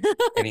loving. with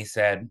it. And he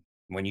said,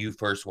 when you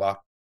first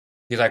walked,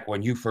 he's like,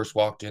 when you first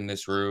walked in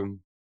this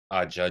room,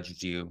 I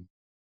judged you,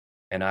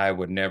 and I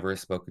would never have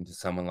spoken to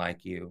someone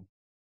like you.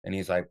 And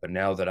he's like, but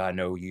now that I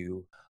know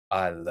you,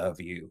 I love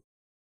you.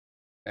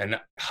 And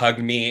hugged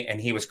me,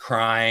 and he was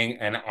crying,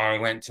 and I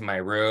went to my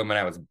room and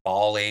I was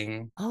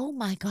bawling. Oh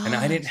my And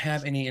I didn't gosh.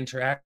 have any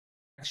interaction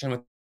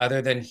with,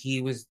 other than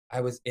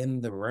I was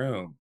in the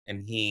room,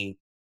 and he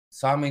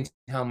saw me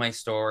tell my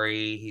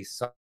story. He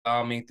saw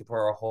me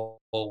for a whole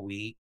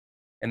week.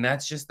 And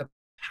that's just the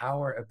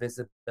power of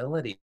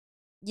visibility.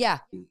 Yeah.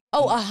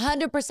 Oh, He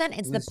 100%.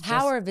 It's the was just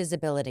power of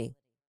visibility.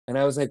 And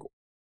I was like,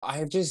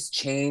 I've just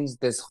changed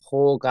this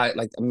whole guy.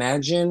 Like,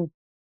 imagine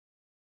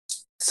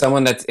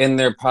someone that's in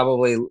their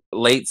probably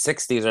late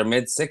 60s or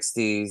mid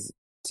 60s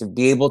to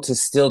be able to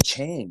still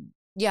change.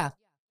 Yeah.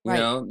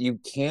 Right. You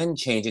can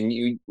change. And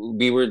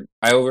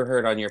I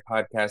overheard on your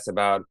podcast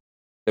about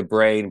the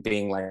brain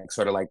being like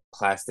sort of like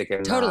plastic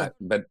and Totally.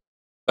 not,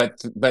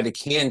 but it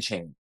can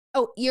change.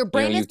 Oh, your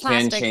brain You is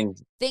can plastic. change.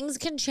 Things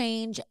can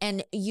change,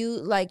 and you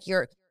like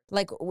you're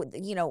like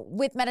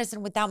with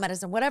medicine, without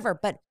medicine, whatever.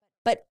 But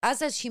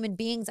us as human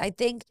beings, I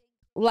think,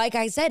 like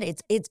I said,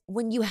 it's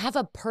when you have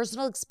a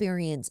personal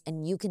experience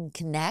and you can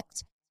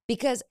connect.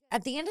 Because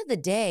at the end of the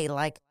day,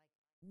 like,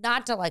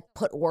 not to like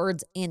put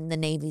words in the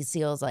Navy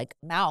SEAL's like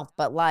mouth,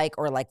 but like,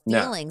 or like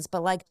No. feelings,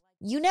 but like,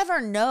 you never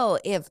know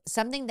if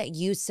something that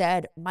you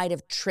said might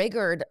have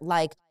triggered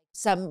like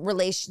some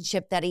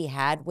relationship that he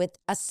had with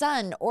a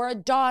son or a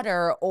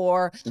daughter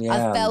or a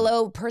Yeah.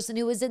 fellow person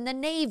who was in the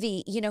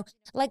Navy,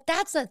 like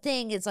that's the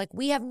thing. It's like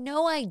we have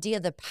no idea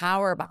the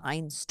power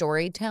behind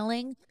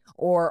storytelling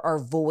or our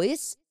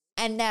voice,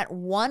 and that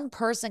one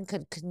person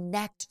could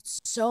connect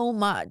so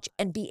much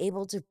and be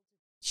able to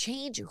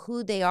change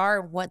who they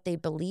are, what they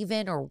believe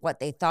in, or what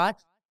they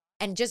thought,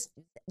 and just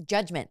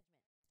judgment.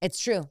 It's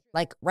true.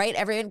 Like, right?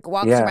 Everyone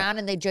walks Yeah. around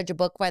and they judge a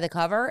book by the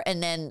cover,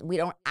 and then we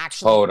don't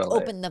actually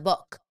Totally. open the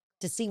book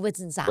to see what's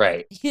inside,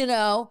 Right.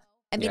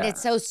 I mean, Yeah.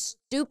 it's so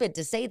stupid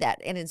to say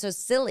that, and it's so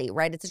silly,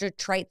 right? It's such a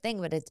trite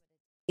thing, but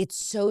it's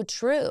so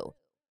true.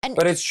 And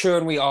But it's true,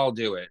 and we all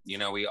do it.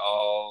 We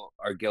all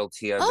are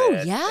guilty of oh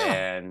it, yeah,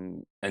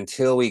 and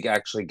until we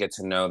actually get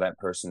to know that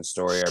person's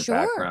story or sure.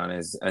 background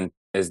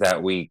is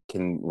that we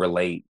can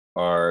relate,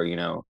 or,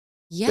 feel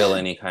Yeah,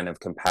 any kind of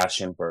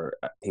compassion for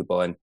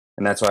people. And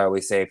that's why I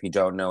always say, if you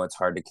don't know, it's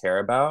hard to care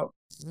about.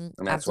 And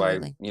that's why,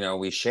 absolutely.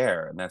 we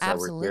share, and that's why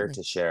we're here Absolutely.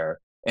 to share.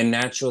 And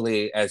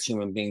naturally, as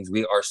human beings,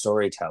 we are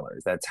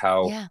storytellers. That's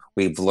how Yeah.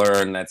 we've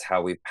learned. That's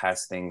how we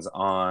pass things Through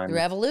on.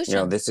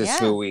 evolution. This is Yeah.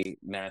 who we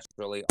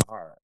naturally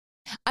are.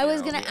 I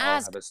was going We to all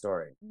have ask, a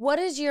story. what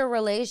is your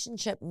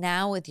relationship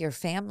now with your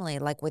family,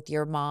 like with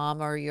your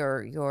mom or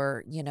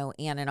your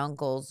aunt and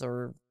uncles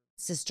or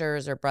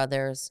sisters or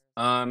brothers?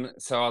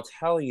 So I'll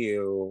tell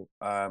you,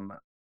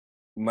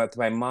 with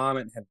my mom,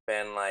 it had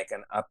been like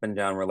an up and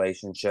down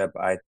relationship.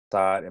 I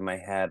thought in my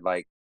head,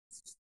 like,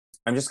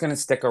 I'm just gonna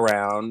stick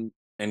around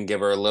and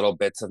give her little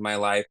bits of my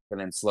life, and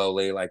then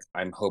slowly, like,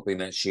 I'm hoping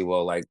that she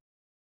will like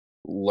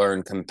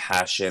learn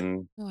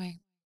compassion Right.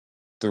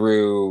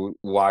 through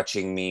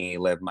watching me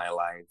live my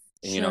life.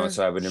 And Sure.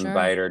 so I would Sure.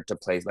 invite her to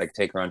plays, like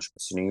take her on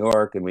trips to New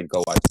York, and we'd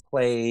go watch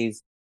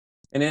plays.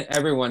 And then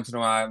every once in a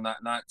while,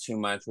 not too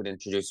much, would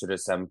introduce her to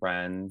some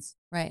friends.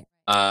 Right.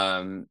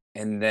 And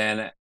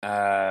then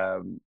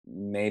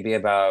maybe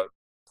about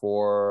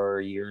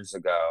 4 years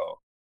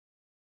ago,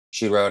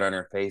 she wrote on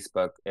her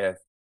Facebook, if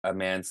a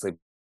man sleeps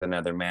with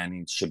another man,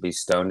 he should be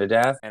stoned to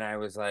death. And I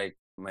was like,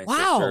 my Wow.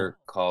 sister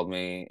called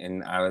me,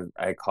 and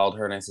I called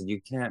her and I said,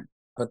 you can't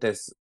put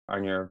this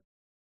on your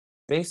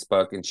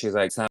Facebook. And she's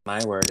like, it's not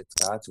my word, it's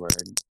God's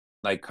word.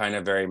 Like, kind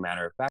of very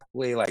matter of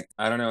factly, like,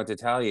 I don't know what to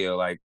tell you.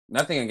 Like,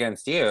 nothing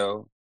against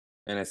you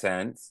in a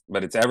sense,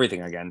 but it's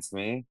everything against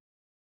me.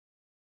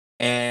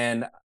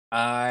 And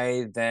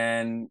I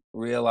then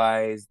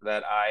realized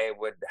that I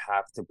would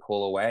have to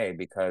pull away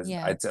because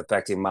Yeah. it's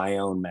affecting my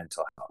own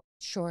mental health.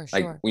 Sure.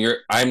 Like, Sure.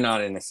 I'm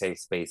not in a safe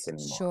space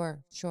anymore.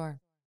 Sure. Sure.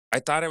 I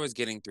thought I was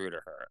getting through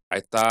to her. I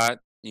thought,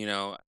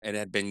 it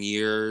had been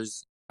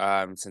years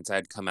since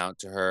I'd come out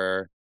to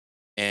her,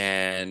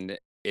 and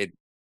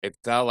it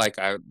felt like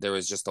there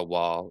was just a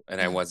wall, and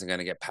I Yeah. wasn't going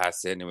to get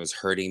past it, and it was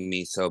hurting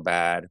me so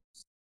bad.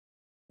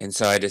 And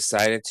so I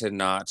decided to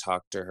not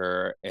talk to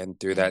her, and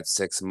through Yeah. that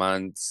 6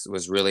 months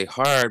was really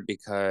hard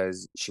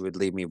because she would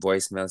leave me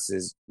voice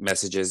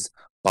messages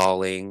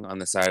bawling on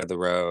the side of the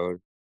road,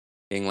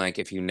 being like,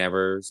 "If you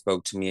never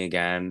spoke to me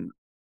again,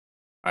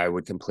 I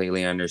would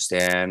completely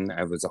understand.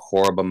 I was a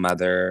horrible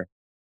mother."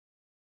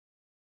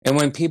 And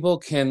when people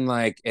can,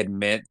 like,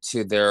 admit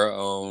to their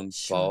own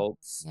Sure.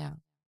 faults, Yeah.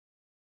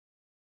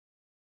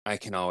 I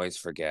can always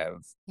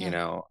forgive.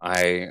 Yeah.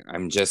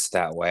 I'm just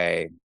that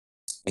way.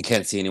 I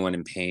can't see anyone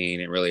in pain.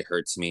 It really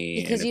hurts me.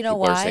 And Because if you know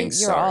people are why? saying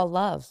You're sorry, all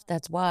love.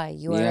 That's why.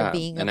 You are a yeah,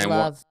 being and of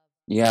love.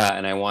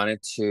 I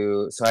wanted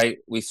to. So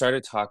we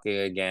started talking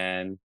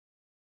again,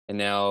 and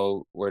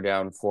now we're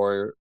down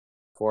 4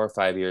 or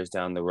 5 years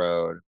down the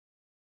road,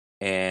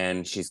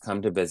 and she's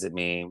come to visit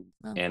me,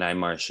 Oh. and I'm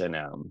Marsha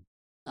now.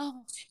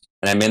 Oh.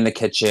 And I'm in the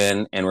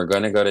kitchen, and we're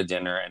going to go to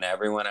dinner, and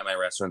everyone at my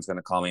restaurant's going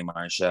to call me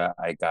Marsha.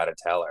 I gotta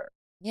tell her.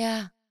 Yeah.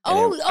 And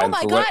Oh, oh I'm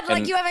my for what God. Like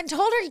and you haven't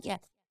told her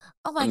yet.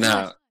 Oh my God.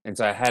 no, and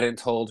so I hadn't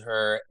told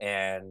her,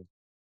 and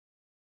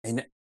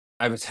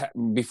I was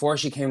before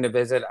she came to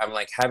visit, I'm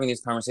like having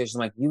these conversations. I'm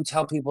like, you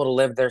tell people to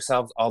live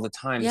themselves all the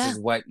time. Yeah. This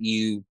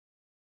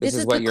This is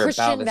is the what you're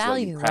about. Christian This is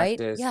what you value, right?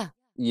 practice. Yeah.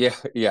 Yeah,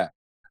 yeah.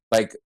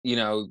 Like,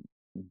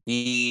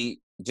 be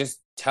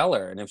just tell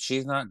her. And if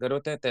she's not good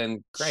with it,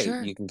 then great.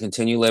 Sure. You can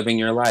continue living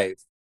your life.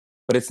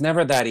 But it's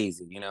never that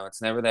easy.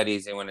 It's never that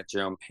easy when it's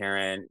your own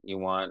parent. You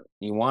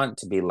want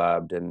to be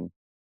loved and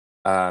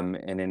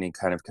in any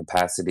kind of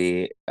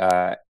capacity.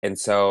 And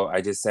so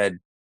I just said,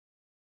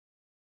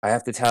 I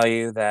have to tell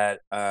you that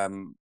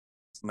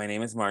my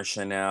name is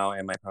Marsha now,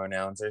 and my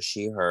pronouns are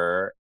she,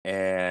 her,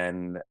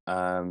 and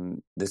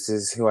this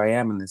is who I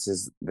am, and this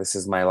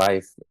is my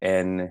life.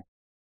 And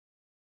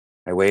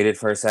I waited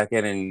for a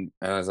second, and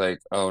I was like,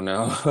 "Oh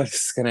no,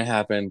 what's gonna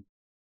happen?"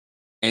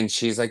 And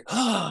she's like,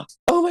 "Oh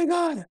my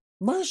God,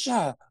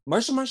 Marsha,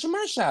 Marsha, Marsha,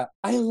 Marsha!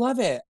 I love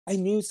it. I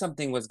knew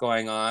something was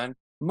going on.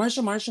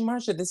 Marsha, Marsha,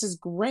 Marsha, this is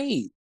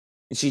great."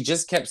 And she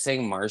just kept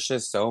saying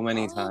Marsha so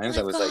many Oh times.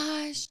 my I was like,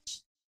 gosh.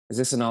 is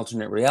this an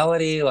alternate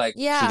reality? Like,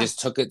 she Yeah. just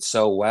took it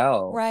so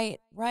well,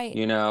 Right. Right.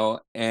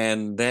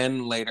 And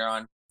then later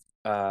on,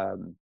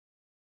 um,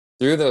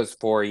 through those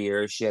 4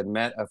 years, she had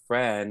met a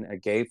friend, a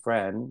gay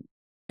friend,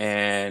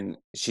 and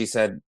she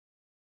said,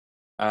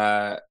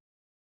 uh,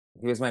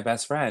 he was my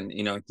best friend.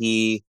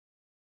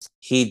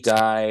 He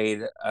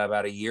died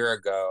about a year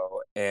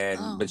ago, but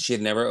Oh. she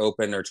had never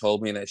opened or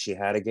told me that she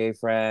had a gay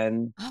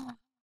friend.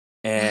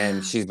 And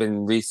Wow. she's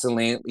been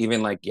recently,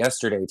 even like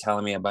yesterday,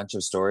 telling me a bunch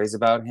of stories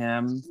about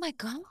him. Oh my And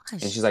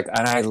gosh. she's like,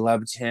 and I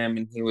loved him,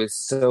 and he was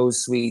so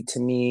sweet to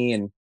me,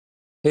 and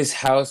his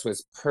house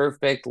was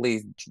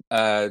perfectly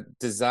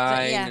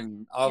designed Yeah.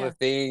 and all the Yeah.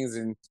 things.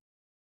 And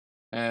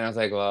I was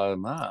like, well,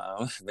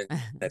 Mom, I've been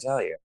to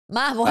tell you.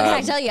 Mom, what can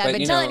I tell you? I've But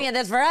been telling you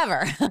this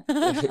forever.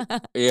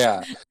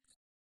 yeah.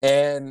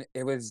 And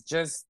it was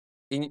just,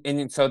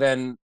 and so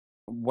then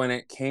when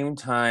it came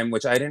time,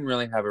 which I didn't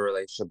really have a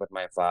relationship with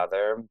my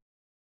father,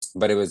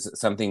 but it was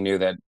something new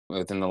that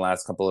within the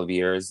last couple of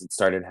years it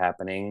started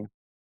happening.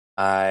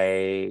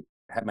 I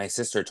had my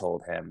sister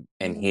told him,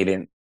 and he Mm,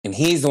 didn't, and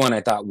he's the one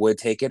I thought would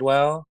take it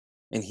well,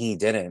 and he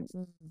didn't.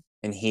 mm.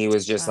 And he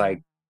was just Wow.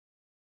 like,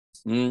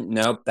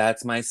 nope,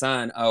 that's my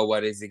son. Oh,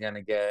 what is he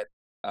gonna get?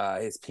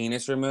 his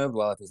penis removed.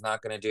 Well, if he's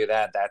not going to do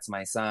that, that's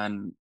my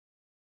son.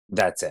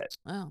 That's it.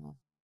 Oh,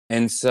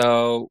 And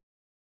so,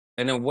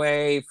 in a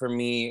way, for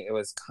me, it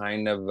was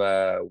kind of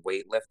a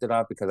weight lifted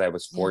off because I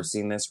was yeah,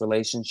 forcing this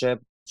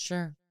relationship.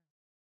 sure.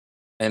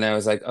 And I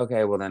was like,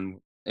 okay, well, then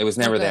it was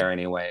We're never good. there We're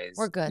anyways.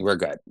 good. We're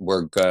good.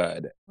 We're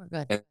good. We're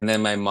good. And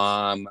then my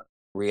mom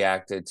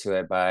reacted to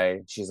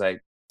it she's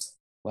like,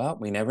 well,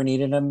 we never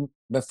needed him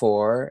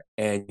before,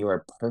 and you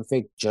are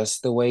perfect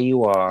just the way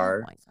you Oh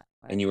are, my God,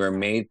 and you were Marsha.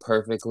 made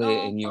perfectly,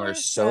 Oh, and you are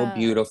so Marsha.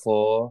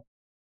 beautiful.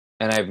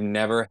 And I've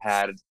never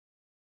had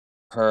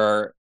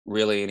her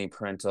really any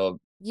parental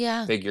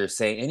Yeah, figure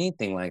say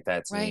anything like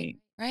that to right, me.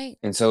 right.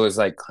 And so it was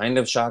like kind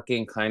of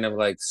shocking, kind of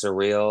like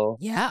surreal.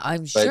 Yeah,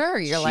 I'm But sure.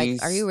 You're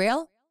like, are you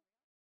real?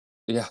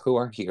 yeah, who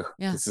are you?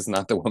 Yeah, This is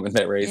not the woman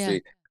that raised yeah.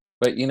 me.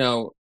 But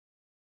through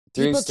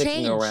People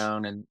sticking change.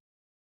 around and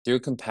through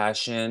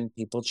compassion,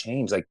 people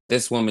change. Like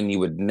this woman, you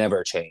would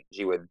never change.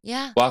 You would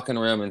Yeah, walk in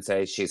a room and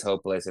say she's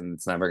hopeless and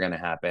it's never going to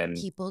happen.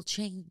 people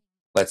change.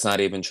 Let's not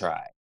even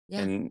try.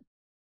 Yeah, And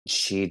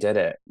she did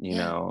it,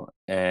 yeah,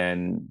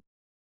 and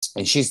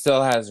she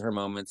still has her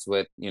moments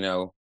with,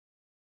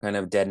 kind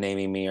of dead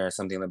naming me or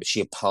something like, but she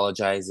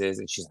apologizes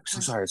and she's like, so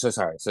right, sorry, so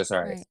sorry, so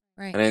sorry. right,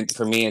 right. And then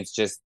for me, it's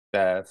just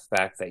the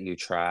fact that you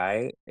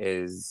try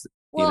is,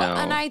 Well,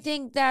 and I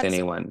think to that's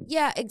anyone.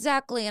 yeah,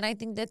 exactly. And I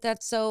think that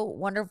that's so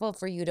wonderful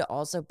for you to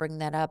also bring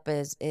that up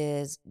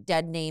is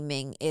dead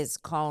naming is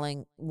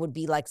calling would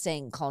be like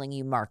saying calling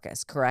you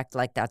Marcus, correct?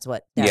 Like that's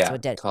Yeah,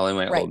 what dead calling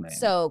my right. old name.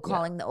 So Yeah.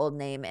 calling the old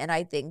name. And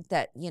I think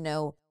that,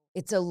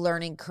 it's a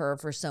learning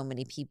curve for so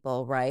many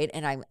people, right?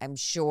 And I'm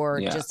sure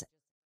Yeah. just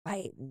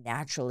by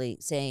naturally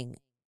saying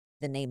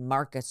the name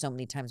Marcus so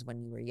many times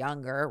when you were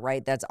younger,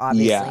 right? That's Yeah.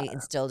 obviously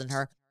instilled in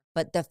her.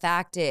 But the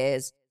fact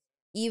is,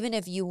 even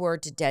if you were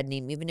to dead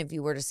name, even if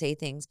you were to say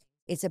things,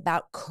 it's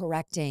about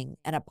correcting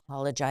and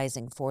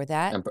apologizing for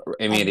that. And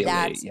Immediately.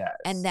 that's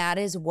and Yes. that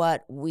is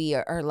what we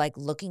are like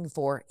looking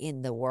for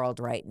in the world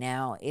right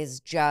now is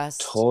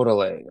just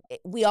Totally.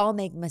 we all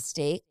make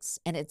mistakes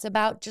and it's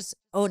about just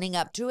owning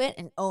up to it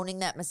and owning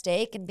that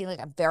mistake and being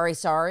like, I'm very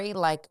sorry,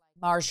 like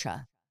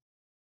Marsha.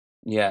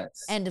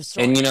 Yes. End of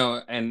And,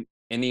 story.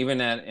 and even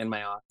in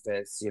my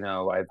office,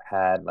 I've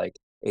had like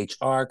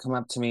HR come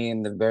up to me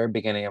in the very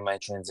beginning of my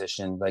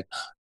transition, like,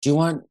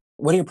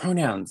 what are your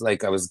pronouns?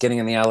 Like I was getting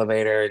in the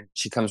elevator and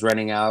she comes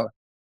running out.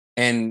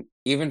 And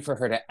even for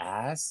her to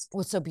ask,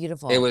 What's so it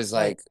beautiful. was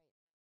Right. like,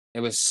 it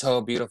was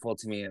so beautiful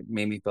to me. It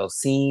made me feel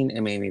seen.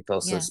 It made me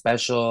feel so Yeah.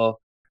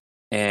 special.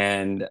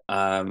 And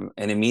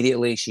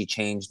immediately she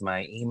changed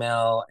my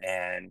email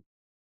and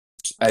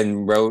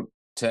wrote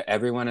to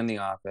everyone in the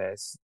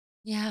office,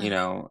 you Yeah.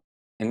 know,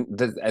 and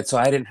so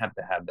I didn't have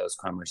to have those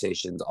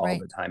conversations all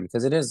Right. the time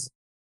because it is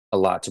a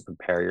lot to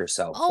prepare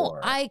yourself Oh, for.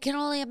 I can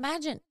only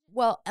imagine.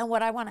 Well, and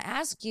what I want to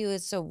ask you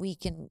is so we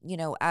can,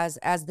 as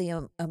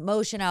the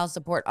emotional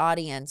support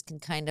audience can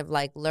kind of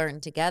like learn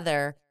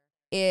together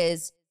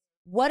is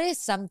what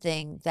is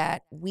something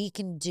that we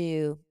can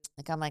do?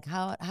 Like I'm like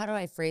how do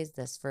I phrase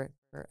this for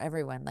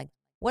everyone? Like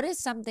what is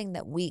something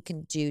that we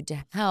can do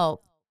to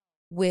help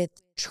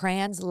with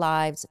trans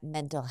lives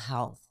mental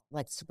health?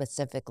 Like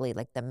specifically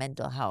like the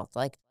mental health.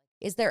 Like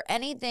is there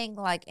anything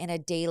like in a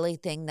daily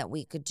thing that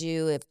we could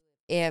do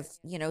if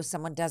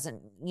someone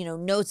doesn't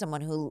know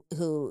someone who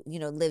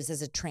lives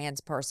as a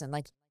trans person,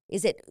 like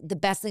is it the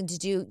best thing to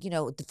do,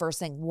 the first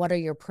thing, what are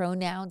your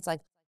pronouns, like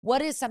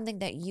what is something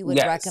that you would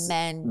Yes,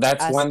 recommend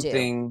that's us one do?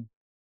 thing,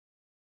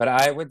 but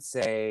I would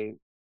say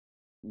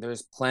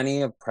there's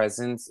plenty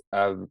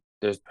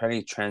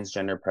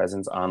transgender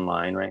presence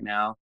online right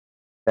now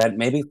that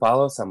maybe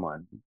follow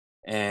someone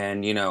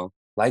and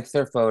like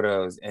their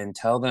photos and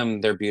tell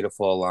them they're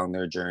beautiful along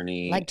their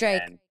journey Like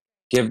Drake. and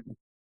give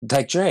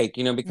like Drake,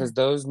 Yeah. because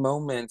those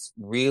moments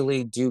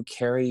really do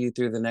carry you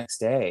through the next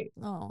day.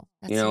 Oh,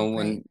 that's so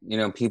great.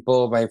 When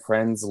people, my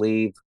friends,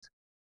 leave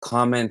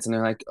comments and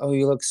they're like, oh,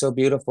 you look so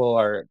beautiful,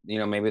 or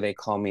maybe they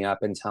call me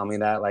up and tell me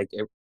that, like,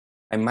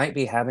 I might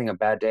be having a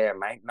bad day, I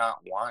might not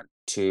want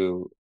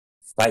to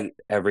fight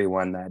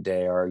everyone that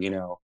day,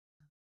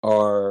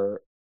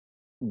 or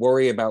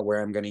worry about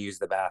where I'm going to use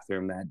the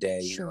bathroom that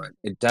day. Sure.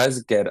 It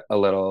does get a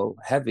little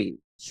heavy.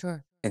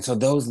 Sure. And so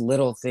those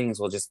little things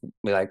will just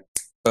be like,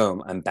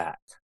 boom, I'm back.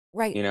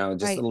 Right.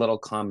 Just a Right. little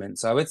comment.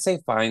 So I would say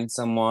find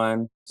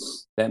someone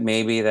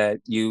that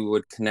you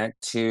would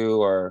connect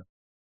to,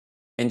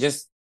 and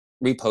just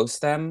repost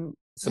them,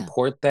 Yeah.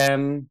 support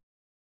them.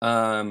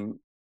 Um,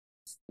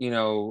 you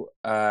know,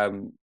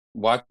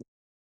 watch,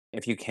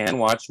 if you can,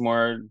 watch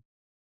more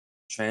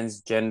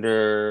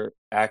transgender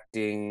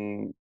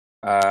acting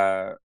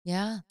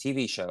Yeah.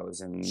 TV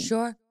shows, and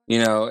Sure.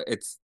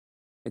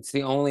 it's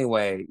the only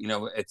way,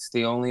 it's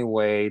the only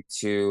way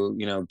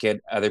to, get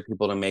other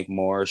people to make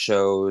more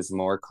shows,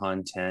 more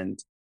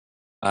content,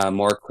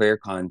 more queer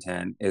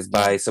content is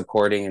Yeah. by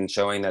supporting and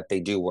showing that they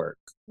do work,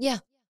 Yeah.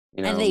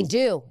 you And they know,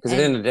 do, because at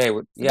the and end of the day,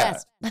 it's the yeah,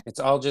 best. it's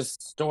all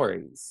just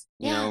stories,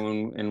 Yeah.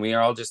 and we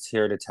are all just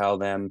here to tell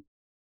them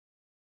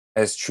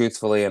as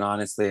truthfully and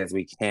honestly as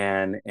we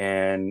can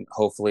and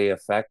hopefully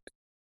affect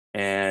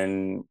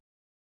and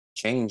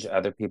change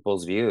other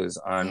people's views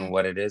on Yeah.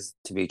 what it is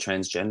to be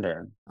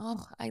transgender.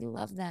 Oh, I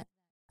love that.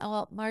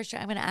 Well, Marsha,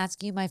 I'm going to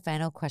ask you my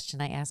final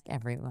question I ask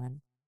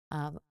everyone.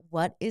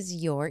 What is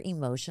your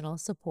emotional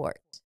support?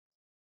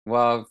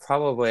 Well,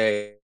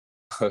 probably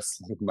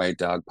mostly my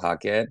dog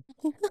Pocket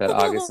that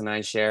August and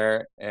I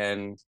share.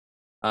 And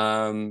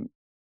um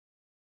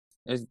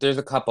there's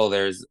a couple.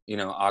 There's,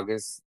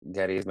 August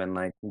Getty's been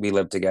like, we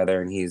live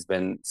together, and he's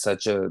been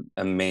such a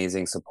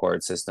amazing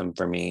support system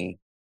for me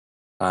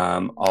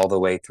all the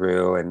way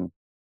through. And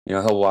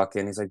he'll walk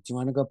in, he's like, "Do you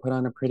want to go put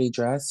on a pretty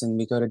dress and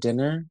we go to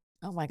dinner?"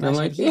 Oh my And I'm gosh.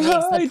 And like, he "Yeah,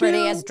 makes the I do."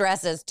 prettiest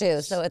dresses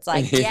too. So it's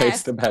like, He makes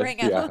yes, the best. bring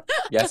him. Yeah.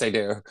 Yes, I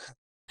do.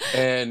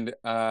 And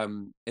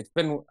it's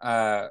been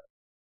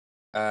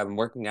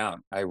working out.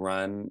 I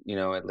run,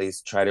 at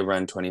least try to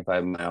run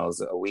 25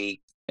 miles a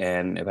week,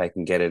 and if I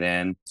can get it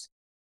in.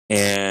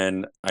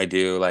 And I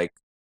do like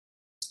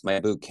my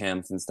boot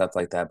camps and stuff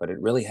like that, but it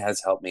really has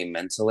helped me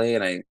mentally.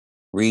 And I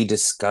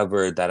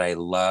rediscovered that I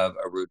love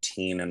a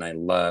routine, and I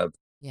love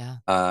Yeah.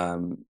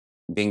 um,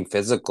 being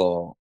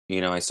physical.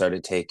 I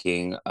started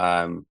taking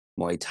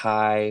Muay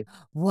Thai.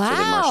 So I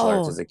did martial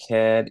arts Wow. as a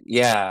kid.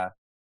 Yeah.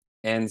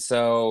 And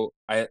so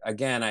I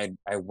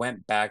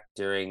went back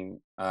during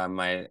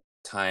my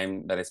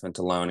time that I spent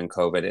alone in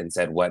COVID and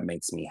said, what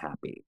makes me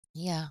happy?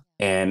 Yeah.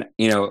 And,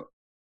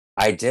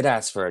 I did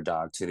ask for a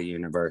dog to the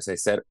universe. I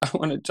said, I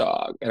want a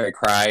dog. And I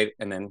cried.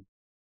 And then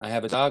I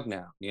have a dog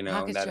now,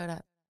 Pocket that showed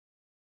up.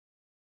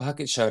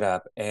 Pocket showed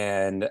up.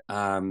 And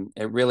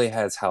it really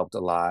has helped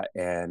a lot.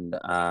 And,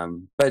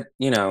 but,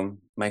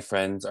 my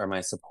friends are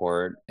my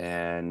support.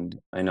 And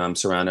I know I'm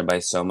surrounded by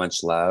so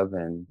much love,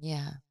 and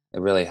Yeah.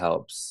 it really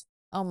helps.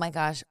 Oh my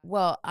gosh.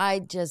 Well,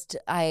 I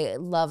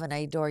love and I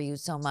adore you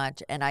so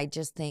much. And I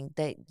just think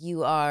that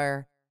you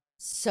are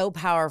so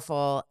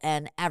powerful,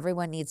 and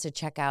everyone needs to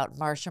check out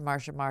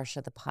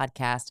Marsha, the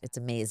podcast. It's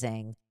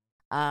amazing.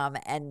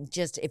 And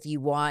just if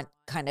you want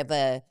kind of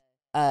a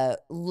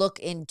look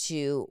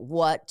into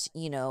what,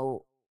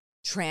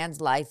 trans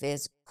life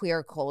is,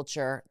 queer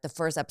culture, the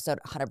first episode,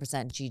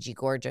 100% Gigi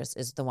Gorgeous,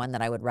 is the one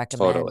that I would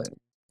recommend. Totally.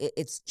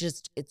 It's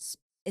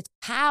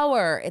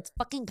power. It's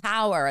fucking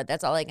power.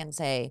 That's all I can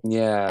say.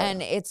 Yeah.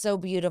 And it's so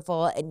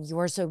beautiful, and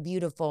you're so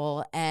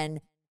beautiful.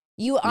 And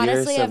you You're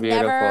honestly so have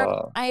never,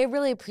 beautiful. I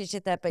really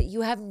appreciate that, but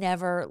you have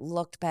never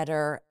looked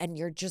better. And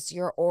you're just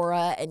your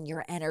aura and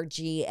your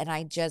energy. And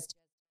I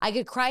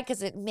could cry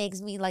because it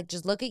makes me like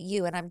just look at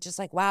you. And I'm just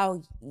like,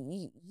 wow,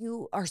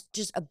 you are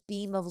just a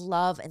beam of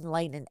love and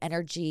light and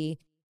energy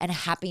and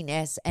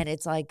happiness. And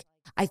it's like,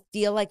 I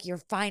feel like you're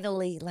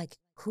finally like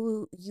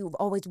who you've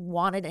always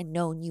wanted and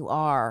known you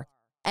are,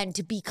 and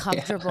to be Yeah.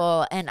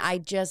 comfortable. And I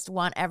just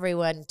want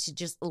everyone to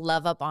just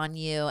love up on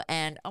you.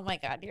 And oh my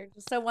God, you're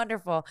just so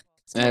wonderful.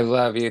 I So,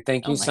 love you.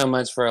 Thank oh you my, so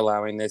much for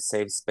allowing this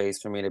safe space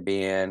for me to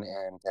be in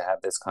and to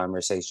have this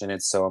conversation.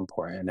 It's so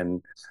important.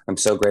 And I'm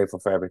so grateful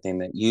for everything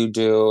that you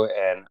do.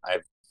 And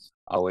I've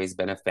always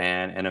been a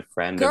fan and a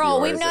friend of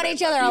girl, we've yours. And known I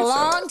each love other a you so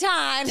long much.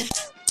 time.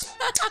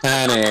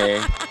 Honey,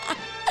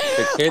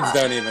 the kids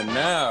don't even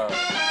know.